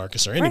to you,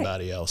 Marcus, or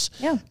anybody else?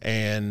 Yeah.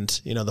 And,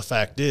 the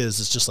fact is,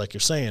 it's just like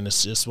you're saying,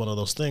 it's just one of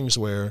those things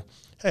where,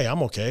 hey,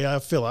 I'm okay. I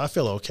feel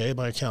okay.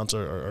 My accounts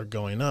are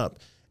going up.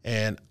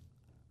 And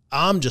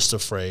I'm just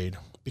afraid,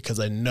 because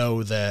I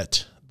know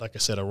that, like I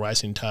said, a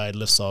rising tide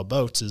lifts all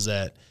boats, is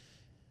that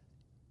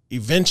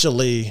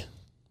eventually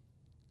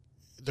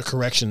the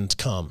correction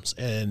comes.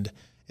 And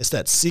it's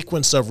that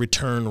sequence of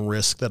return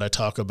risk that I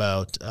talk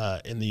about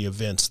in the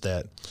events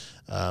that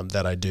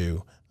I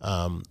do,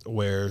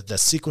 where that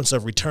sequence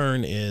of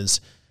return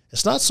it's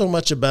not so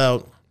much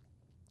about,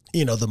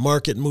 the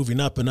market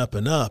moving up and up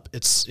and up.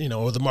 It's,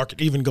 or the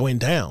market even going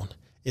down.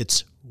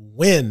 It's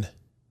when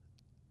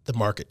the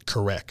market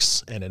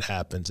corrects and it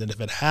happens. And if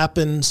it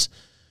happens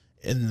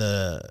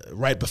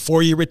right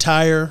before you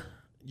retire,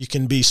 you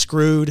can be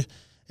screwed.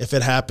 If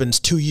it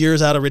happens 2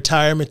 years out of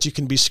retirement, you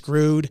can be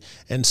screwed.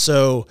 And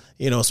so,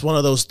 it's one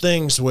of those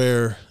things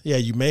where,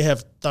 you may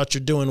have thought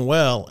you're doing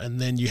well, and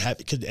then you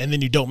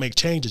don't make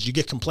changes. You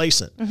get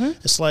complacent. Mm-hmm.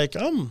 It's like,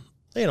 I'm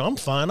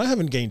fine. I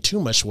haven't gained too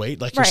much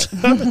weight. Like right.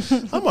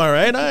 I'm all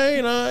right.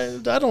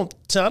 I don't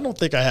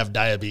think I have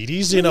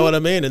diabetes. You know what I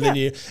mean? And then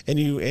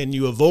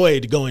you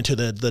avoid going to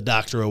the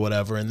doctor or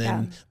whatever. And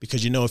then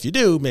because if you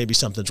do, maybe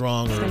something's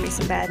wrong. There's gonna be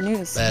some bad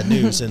news. Bad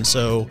news. And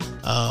so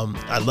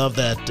I love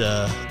that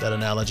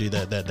analogy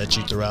that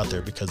you threw out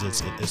there, because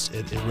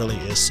it really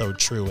is so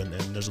true. And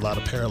there's a lot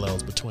of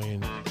parallels between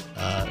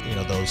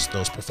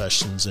those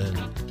professions and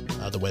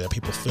the way that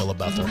people feel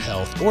about their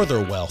health or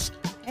their wealth.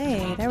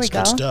 Hey, there we go.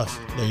 Good stuff.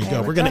 There you go.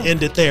 We're going to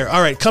end it there.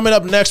 All right, coming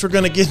up next, we're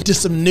going to get into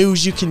some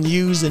news you can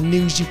use and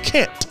news you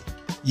can't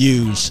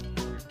use.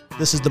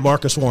 This is the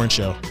Marcus Warren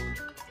Show.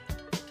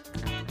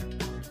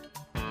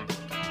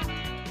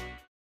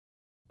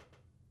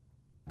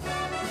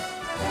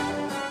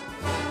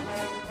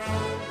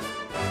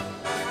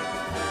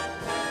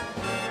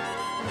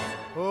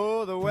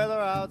 Oh, the weather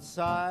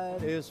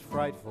outside is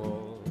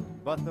frightful,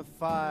 but the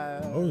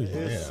fire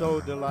is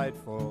so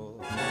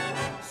delightful.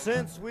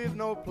 Since we've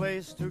no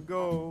place to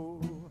go,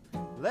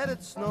 let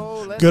it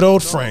snow. Good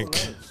old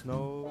Frank.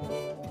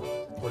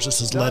 Of course,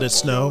 this is Let It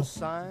Snow.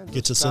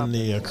 Gets us in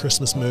the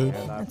Christmas mood.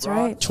 That's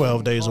right.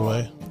 12 days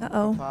away.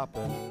 Uh-oh.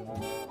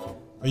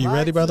 Are you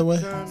ready, by the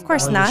way? Of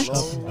course not.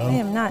 I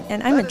am not.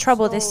 And I'm in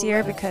trouble this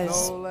year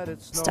because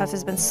stuff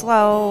has been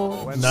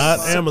slow. Not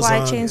Supply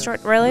Amazon. chain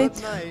short. Really?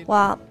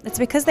 Well, it's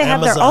because they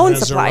have Amazon their own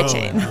has supply their own,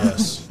 chain.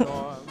 Yes.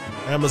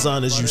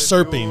 Amazon is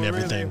usurping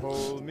everything.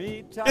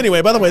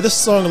 Anyway, by the way, this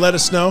song Let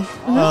Us Know.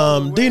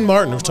 Dean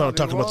Martin, we're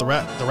talking about the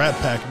Rat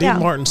Pack. Dean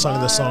Martin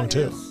sung this song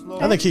too.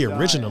 I think he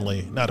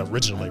not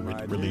originally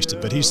released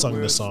it, but he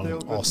sung this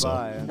song also.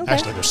 Okay.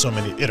 Actually, there's so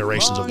many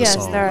iterations of the Yes,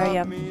 song. there are,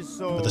 yeah.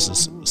 But this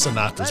is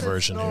Sinatra's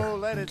version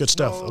here. Good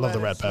stuff. I love the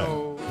Rat Pack.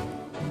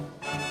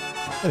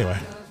 Anyway,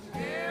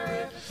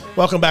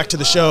 welcome back to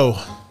the show,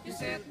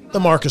 The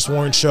Marcus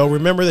Warren Show.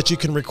 Remember that you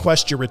can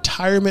request your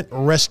retirement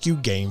rescue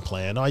game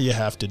plan. All you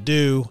have to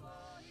do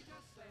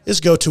is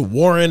go to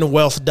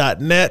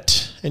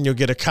warrenwealth.net and you'll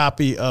get a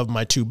copy of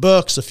my 2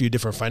 books, a few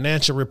different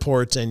financial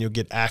reports, and you'll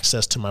get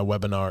access to my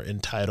webinar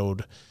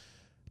entitled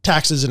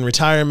Taxes in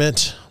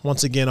Retirement.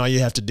 Once again, all you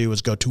have to do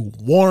is go to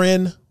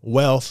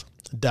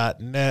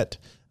warrenwealth.net.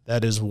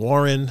 That is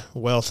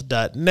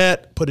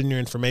warrenwealth.net. Put in your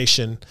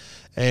information,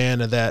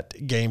 and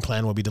that game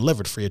plan will be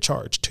delivered free of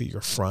charge to your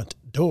front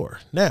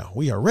door. Now,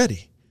 we are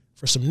ready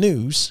for some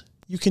news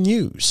you can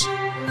use.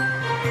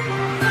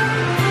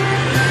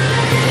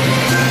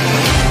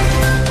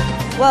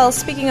 Well,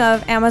 speaking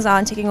of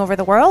Amazon taking over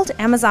the world,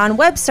 Amazon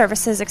Web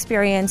Services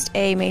experienced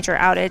a major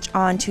outage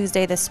on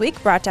Tuesday this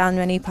week, brought down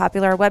many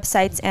popular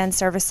websites and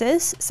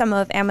services. Some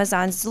of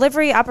Amazon's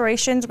delivery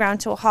operations ground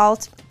to a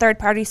halt.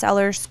 Third-party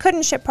sellers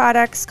couldn't ship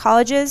products.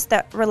 Colleges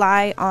that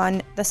rely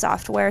on the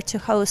software to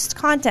host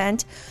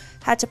content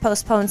had to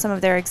postpone some of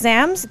their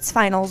exams. It's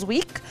finals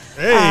week.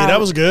 Hey, that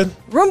was good.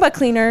 Roomba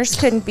cleaners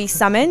couldn't be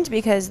summoned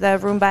because the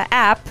Roomba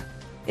app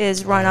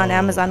is run on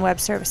Amazon Web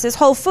Services.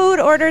 Whole food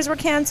orders were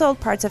canceled.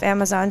 Parts of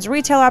Amazon's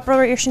retail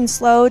operations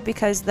slowed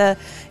because the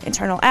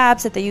internal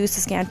apps that they use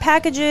to scan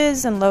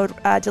packages and load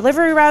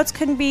delivery routes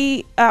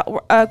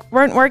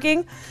weren't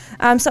working.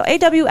 So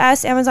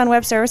AWS, Amazon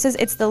Web Services,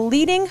 it's the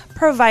leading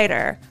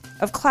provider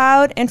of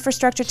cloud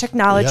infrastructure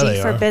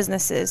technology for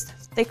businesses.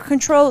 They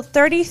control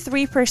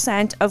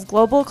 33% of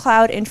global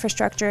cloud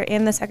infrastructure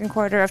in the second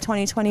quarter of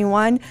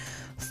 2021,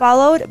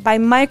 followed by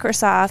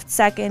Microsoft,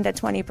 second at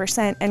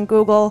 20%, and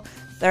Google,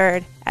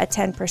 third at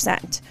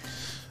 10%.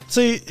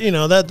 See,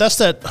 that's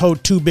that whole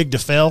too big to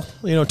fail,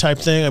 type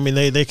thing. I mean,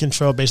 they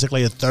control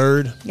basically a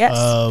third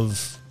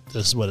of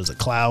this, what is it,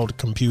 cloud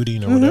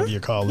computing or whatever you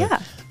call it. Yeah.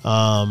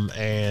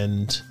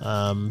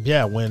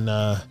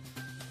 When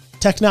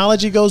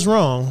technology goes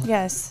wrong,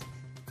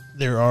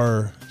 there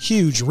are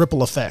huge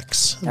ripple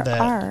effects There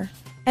that are.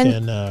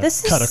 And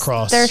this cut is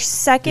across their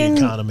second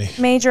the economy.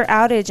 Major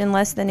outage in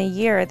less than a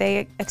year.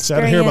 They Sad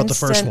to hear about the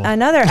first experienced one.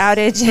 Another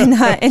outage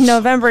in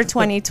November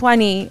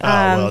 2020.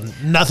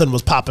 Nothing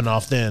was popping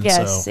off then.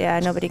 Yes, so. yeah,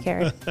 nobody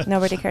cared.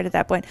 Nobody cared at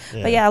that point.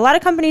 Yeah. But yeah, a lot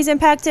of companies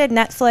impacted: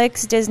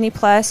 Netflix, Disney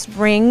Plus,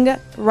 Ring,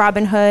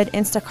 Robinhood,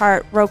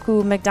 Instacart,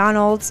 Roku,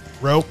 McDonald's.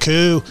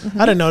 Roku.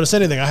 I didn't notice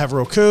anything. I have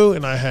Roku,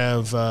 and I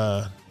have.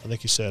 I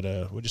think you said,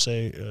 what'd you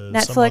say?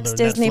 Netflix,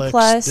 Disney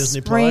Plus,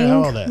 Disney Plus, Ring,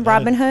 all that.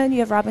 Robinhood. You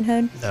have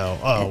Robinhood? No.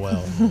 Oh,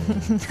 well.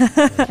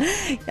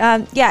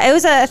 It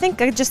was, I think,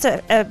 just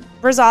a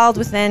resolved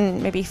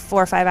within maybe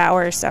 4 or 5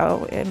 hours.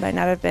 So it might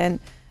not have been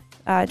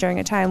during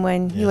a time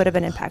when you would have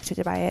been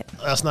impacted by it.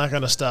 That's not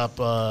going to stop,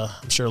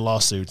 I'm sure,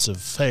 lawsuits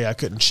of, hey, I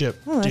couldn't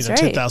ship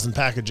 10,000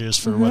 packages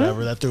for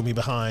whatever. That threw me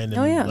behind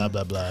and blah,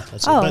 blah, blah.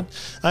 That's it. But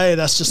hey,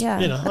 that's just,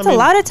 That's a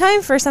lot of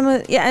time for some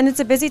of, and it's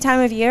a busy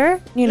time of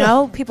year,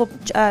 people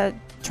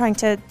trying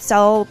to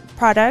sell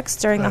products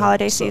during the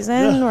holiday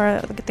season or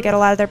to get a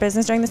lot of their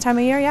business during this time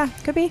of year. Yeah,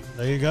 could be.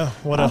 There you go.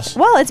 What else?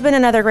 Well, it's been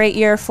another great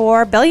year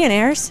for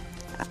billionaires.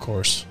 Of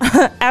course.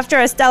 After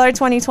a stellar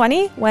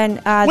 2020,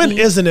 when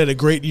isn't it a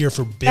great year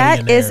for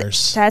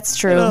billionaires? That's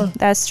true.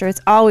 That's true.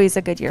 It's always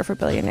a good year for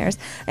billionaires.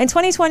 In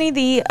 2020,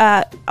 the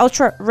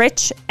ultra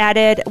rich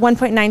added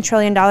 $1.9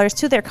 trillion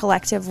to their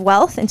collective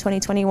wealth. In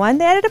 2021,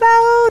 they added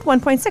about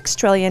 $1.6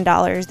 trillion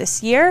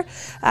this year.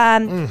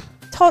 In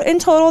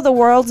total, the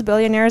world's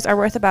billionaires are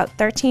worth about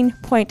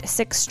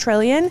 $13.6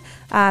 trillion.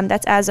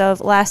 That's as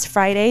of last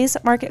Friday's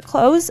market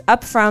close,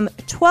 up from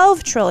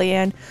 $12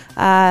 trillion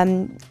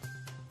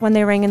when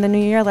they rang in the new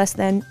year less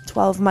than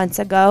 12 months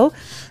ago.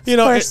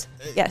 Yes.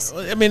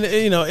 I mean,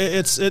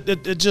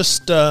 it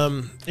just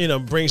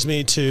brings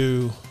me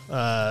to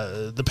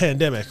the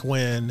pandemic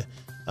when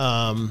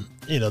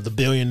the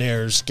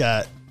billionaires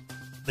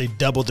they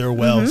doubled their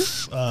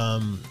wealth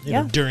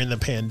during the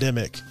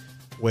pandemic,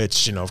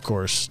 which of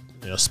course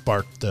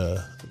sparked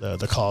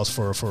the calls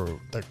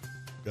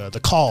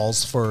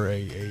for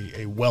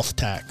a wealth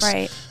tax,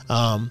 right?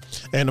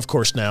 And of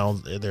course now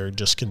they're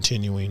just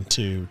continuing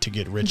to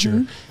get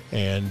richer,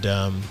 and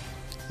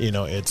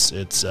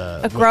it's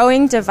a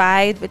growing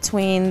divide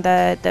between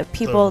the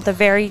people, the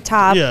very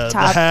top,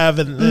 the have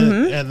and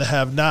the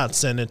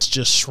have-nots, and it's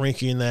just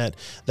shrinking. That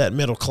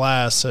middle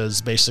class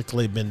has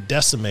basically been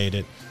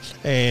decimated,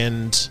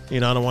 and I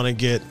don't want to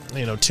get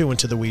too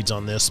into the weeds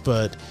on this,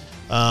 but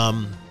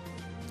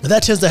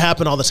that tends to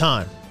happen all the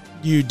time.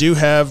 You do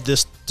have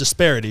this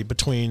disparity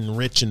between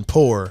rich and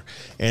poor.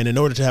 And in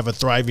order to have a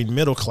thriving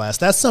middle class,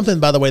 that's something,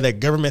 by the way, that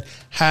government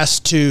has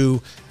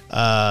to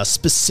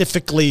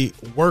specifically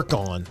work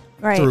on.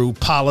 Right. Through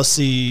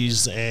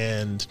policies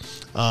and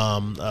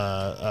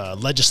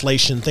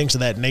legislation, things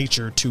of that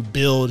nature, to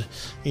build,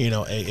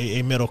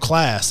 a middle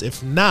class.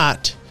 If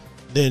not,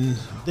 then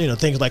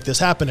things like this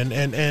happen.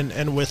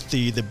 And with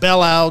the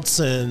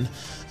bailouts and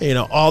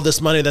all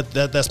this money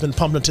that's been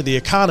pumped into the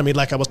economy,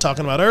 like I was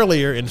talking about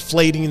earlier,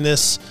 inflating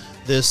this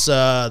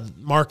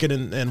market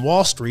in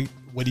Wall Street.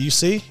 What do you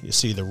see? You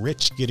see the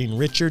rich getting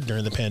richer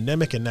during the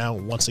pandemic, and now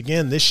once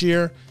again this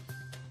year,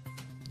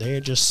 they're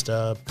just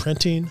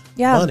printing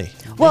money,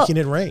 making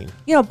it rain.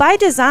 By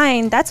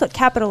design, that's what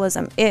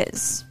capitalism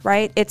is,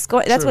 right?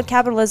 That's what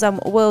capitalism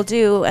will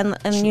do. And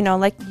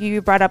like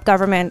you brought up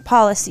government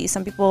policy.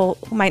 Some people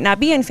might not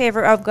be in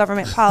favor of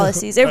government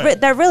policies.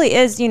 That really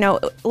is,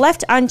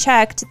 left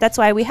unchecked. That's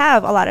why we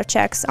have a lot of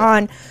checks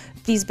on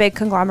these big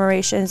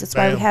conglomerations. That's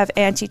why we have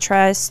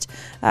antitrust.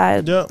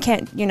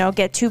 Can't,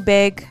 get too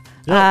big.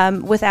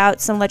 Without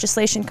some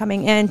legislation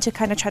coming in to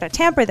kind of try to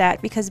tamper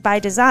that, because by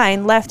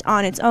design, left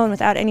on its own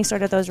without any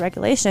sort of those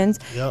regulations,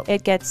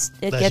 it gets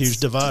huge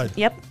divide.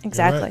 Yep,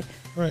 exactly.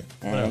 Right.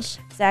 What else?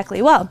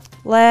 Exactly. Well,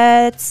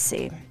 let's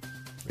see.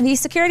 The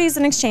Securities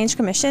and Exchange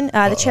Commission,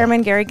 the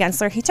chairman, Gary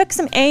Gensler, he took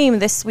some aim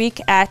this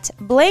week at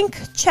blank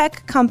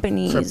check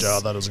companies. Crypto. I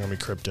thought it was going to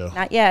be crypto.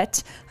 Not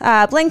yet.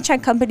 Blank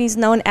check companies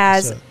known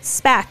as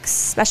SPACs,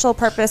 Special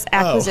Purpose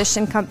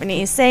Acquisition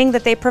Companies, saying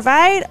that they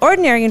provide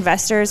ordinary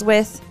investors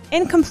with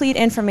incomplete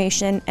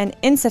information and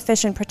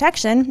insufficient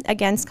protection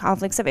against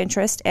conflicts of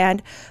interest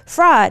and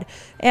fraud.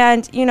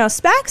 And,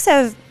 SPACs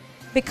have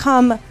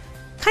become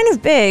kind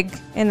of big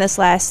in this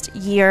last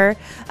year.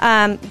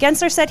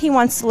 Gensler said he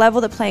wants to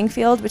level the playing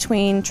field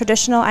between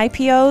traditional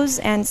IPOs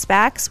and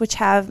SPACs, which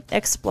have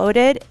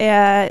exploded.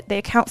 They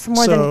account for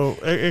more than... So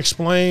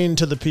explain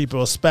to the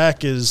people, a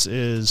SPAC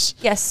is...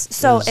 Yes,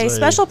 so a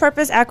special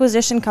purpose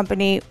acquisition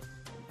company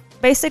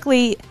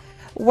basically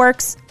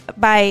works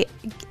by...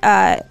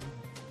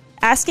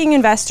 asking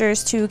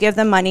investors to give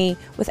them money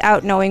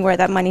without knowing where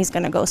that money is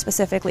going to go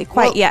specifically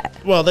yet.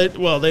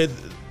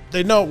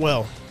 They know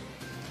well.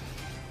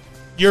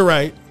 You're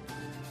right,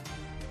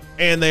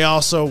 and they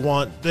also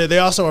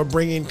are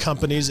bringing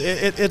companies.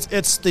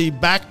 It's the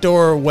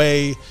backdoor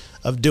way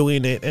of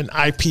doing it, an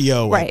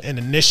IPO, right. An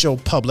initial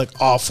public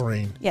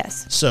offering.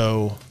 Yes.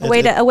 So a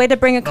way to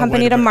bring a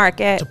company to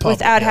market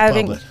without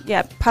having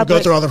public. To go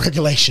through all the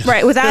regulations.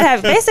 Right, without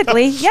having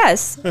basically,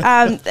 yes.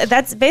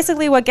 That's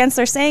basically what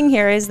Gensler's saying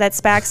here, is that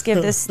SPACs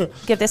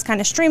give this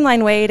kind of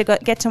streamlined way to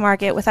get to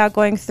market without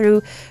going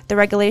through the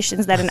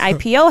regulations that an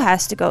IPO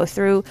has to go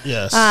through.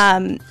 Yes.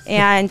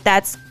 And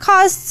that's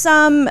caused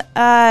some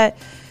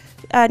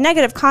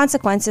negative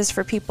consequences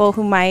for people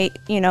who might,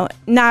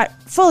 not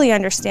fully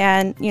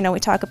understand. We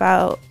talk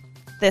about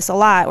this a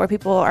lot, where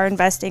people are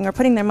investing or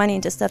putting their money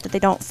into stuff that they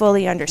don't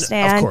fully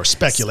understand. Of course,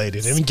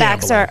 speculating and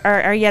gambling. SPACs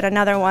are yet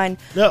another one.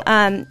 Yep.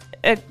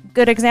 A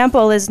good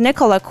example is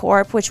Nikola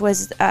Corp, which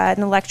was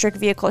an electric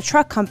vehicle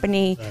truck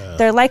company.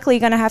 They're likely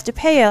going to have to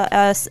pay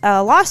a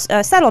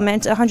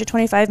settlement, a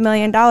 $125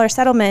 million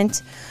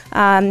settlement,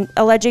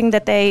 alleging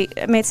that they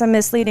made some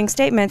misleading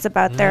statements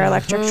about their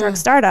electric truck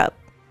startup.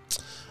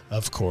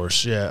 Of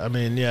course, yeah. I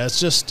mean, yeah, it's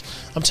just,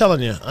 I'm telling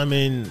you, I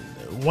mean,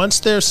 once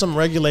there's some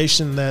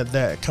regulation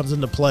that comes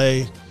into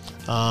play,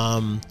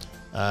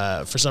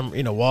 for some,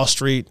 Wall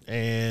Street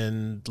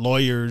and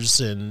lawyers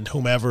and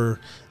whomever,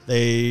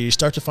 they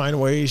start to find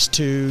ways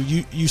to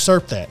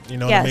usurp that,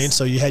 what I mean?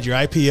 So you had your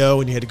IPO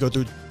and you had to go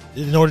through,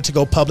 in order to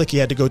go public, you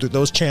had to go through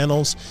those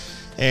channels.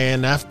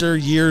 And after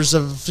years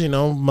of,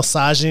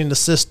 massaging the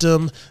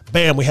system,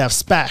 bam, we have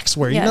SPACs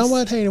where, you know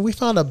what, hey, we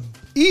found a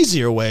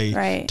easier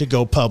way to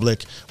go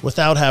public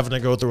without having to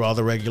go through all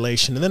the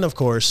regulation. And then, of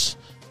course,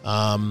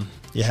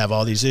 you have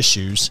all these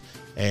issues,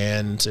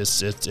 and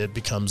it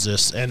becomes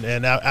this.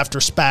 And after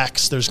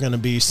SPACs, there's going to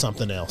be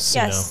something else.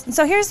 Yes.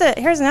 So here's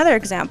another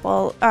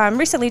example.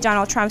 Recently,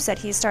 Donald Trump said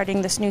he's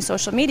starting this new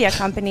social media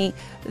company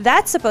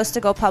that's supposed to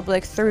go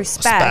public through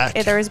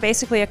SPAC. There was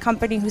basically a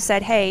company who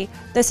said, "Hey,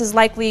 this is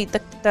likely the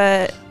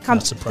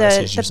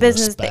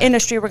business, the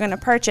industry we're going to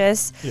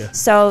purchase." Yeah.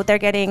 So they're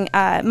getting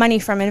money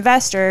from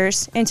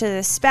investors into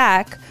this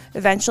SPAC.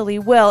 Eventually,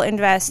 will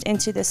invest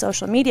into the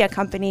social media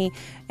company,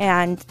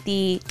 and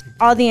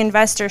all the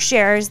investor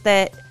shares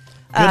that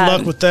good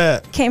luck with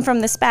that came from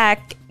the SPAC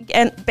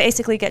and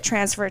basically get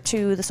transferred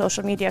to the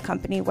social media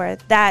company, where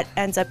that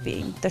ends up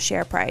being the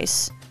share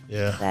price.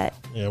 Yeah.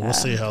 We'll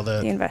see how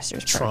that the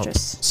investors Trump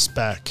purchase.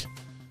 SPAC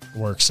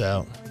works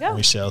out.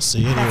 We shall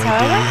see. Anyway,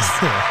 That's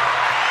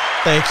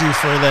thank you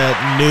for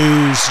that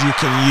news you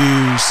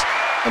can use.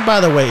 And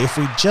by the way, if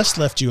we just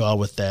left you all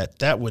with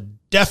that would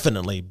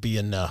definitely be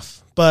enough.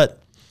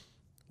 But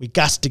we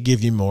got to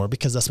give you more,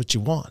 because that's what you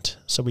want.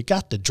 So we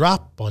got to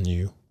drop on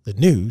you the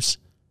news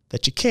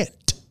that you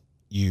can't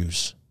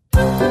use.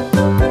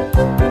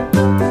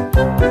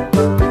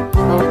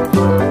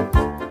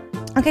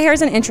 Okay,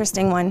 here's an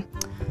interesting one.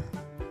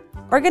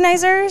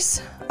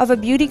 Organizers of a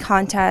beauty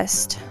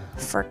contest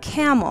for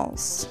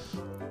camels.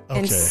 Okay.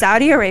 In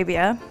Saudi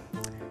Arabia,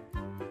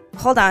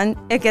 hold on,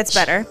 it gets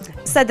better,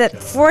 said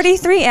that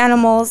 43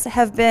 animals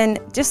have been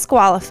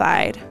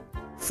disqualified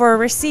for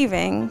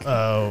receiving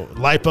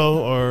lipo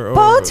or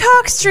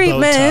Botox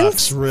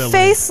treatments, Botox, really?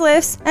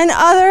 facelifts, and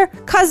other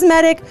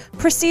cosmetic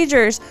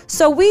procedures.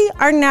 So we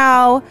are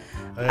now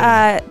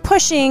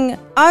pushing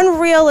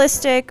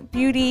unrealistic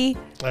beauty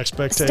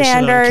expectation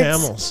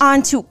standards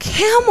onto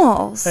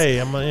camels. Hey,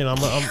 I'm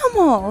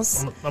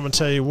gonna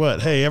tell you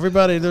what. Hey,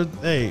 everybody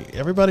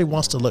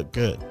wants to look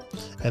good,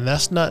 and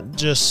that's not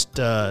just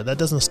that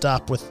doesn't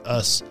stop with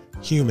us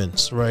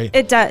humans, right?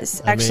 It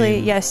does.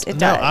 Yes, it does.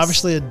 No,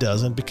 obviously it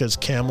doesn't, because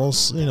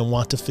camels,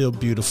 want to feel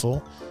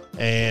beautiful.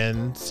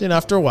 And,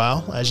 after a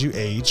while, as you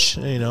age,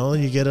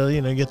 you get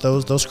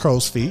those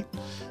crow's feet,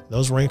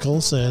 those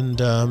wrinkles. And,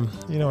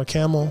 a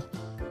camel,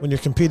 when you're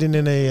competing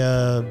in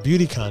a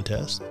beauty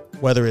contest,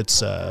 whether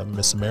it's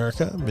Miss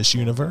America, Miss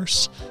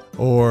Universe,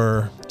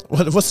 or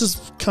what's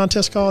this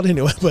contest called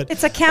anyway? But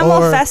it's a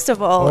camel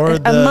festival, a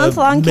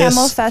month-long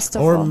camel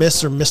festival. Or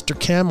Miss or Mr.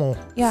 Camel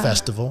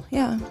Festival.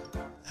 Yeah.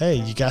 Hey,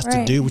 you got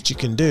to do what you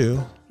can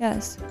do.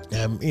 Yes.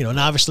 And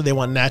obviously they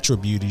want natural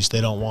beauties.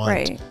 They don't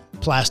want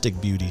plastic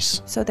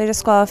beauties. So they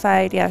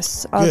disqualified,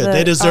 yes.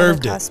 They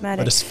deserved it. Cosmetic.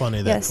 But it's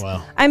funny that,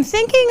 wow. I'm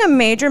thinking a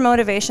major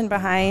motivation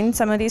behind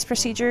some of these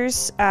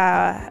procedures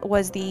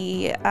was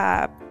the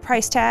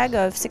price tag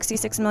of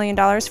 $66 million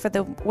for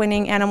the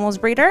winning animals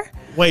breeder.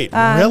 Wait,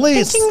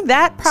 really? Thinking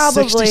that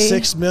probably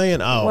 $66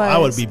 million? Oh, I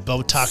would be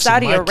Botoxing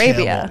Saudi my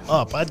Arabia camel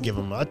up.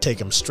 I'd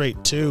take him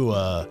straight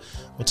to,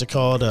 what's it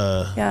called?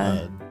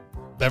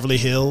 Beverly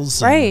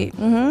Hills. Right.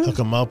 Hook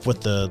them up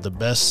with the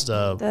best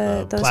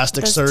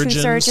plastic surgeons.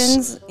 Two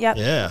surgeons. Yep.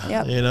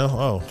 Yeah.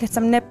 Yep. Get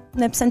some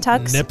nips and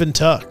tucks. Nip and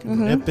tuck.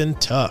 Nip and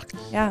tuck.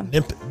 Yeah.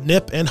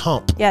 Nip and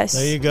hump. Yes.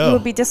 There you go. You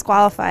would be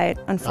disqualified,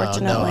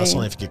 unfortunately. No, that's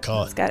only if you get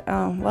caught. There you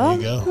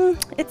go.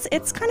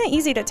 It's kind of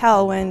easy to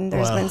tell when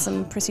there's been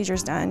some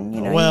procedures done.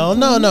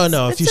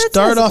 No. If you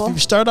start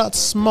out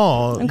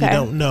small, okay. You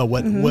don't know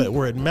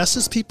where it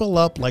messes people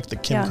up, like the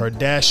Kim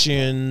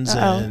Kardashians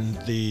and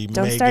the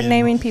Don't start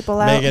naming people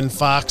out. Megan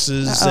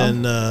Foxes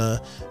and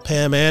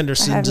Pam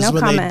Anderson. And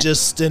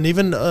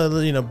even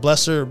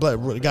bless her,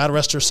 God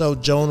rest her soul,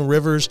 Joan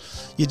Rivers.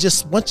 You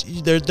just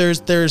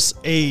there's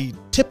a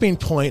tipping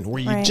point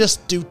where you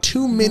just do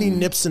too many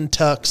nips and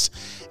tucks,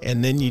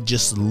 and then you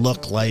just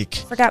look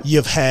like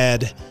you've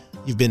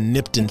been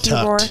nipped and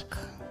tucked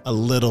a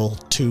little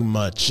too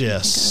much.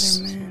 Yes.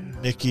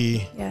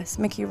 Mickey. Yes,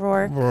 Mickey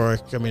Rourke.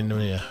 I mean,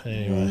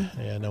 anyway.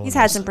 No, he's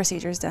had some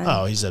procedures done.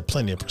 Oh, he's had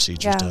plenty of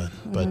procedures done.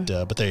 But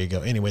there you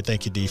go. Anyway,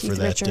 thank you, Dee, for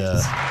that. Richards.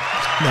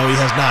 No, he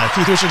has not.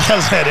 Keith Richards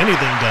hasn't had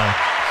anything done.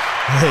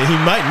 He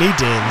might need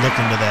to look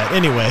into that.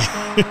 Anyway,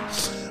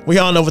 we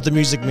all know what the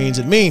music means.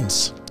 It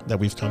means that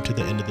we've come to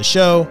the end of the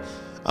show.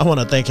 I want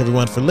to thank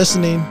everyone for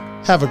listening.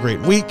 Have a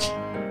great week.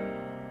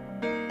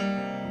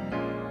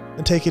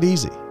 And take it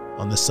easy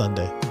on this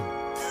Sunday.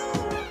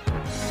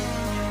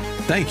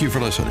 Thank you for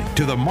listening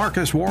to The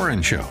Marcus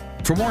Warren Show.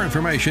 For more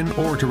information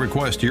or to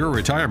request your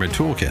retirement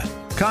toolkit,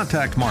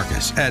 contact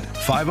Marcus at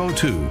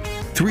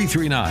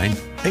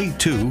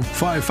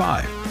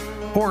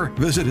 502-339-8255 or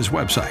visit his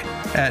website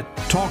at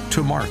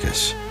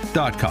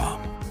talktomarcus.com.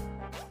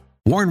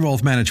 Warren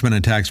Wealth Management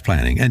and Tax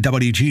Planning and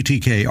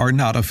WGTK are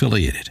not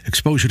affiliated.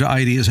 Exposure to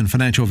ideas and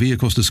financial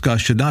vehicles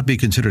discussed should not be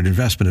considered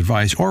investment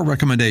advice or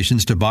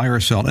recommendations to buy or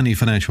sell any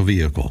financial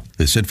vehicle.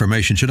 This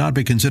information should not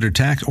be considered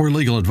tax or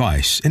legal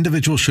advice.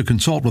 Individuals should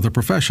consult with a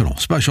professional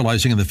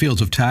specializing in the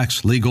fields of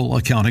tax, legal,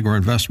 accounting, or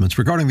investments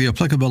regarding the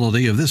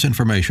applicability of this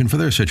information for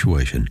their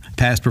situation.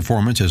 Past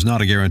performance is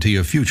not a guarantee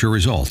of future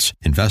results.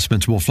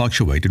 Investments will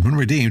fluctuate and when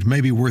redeemed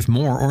may be worth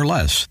more or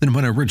less than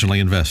when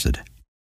originally invested.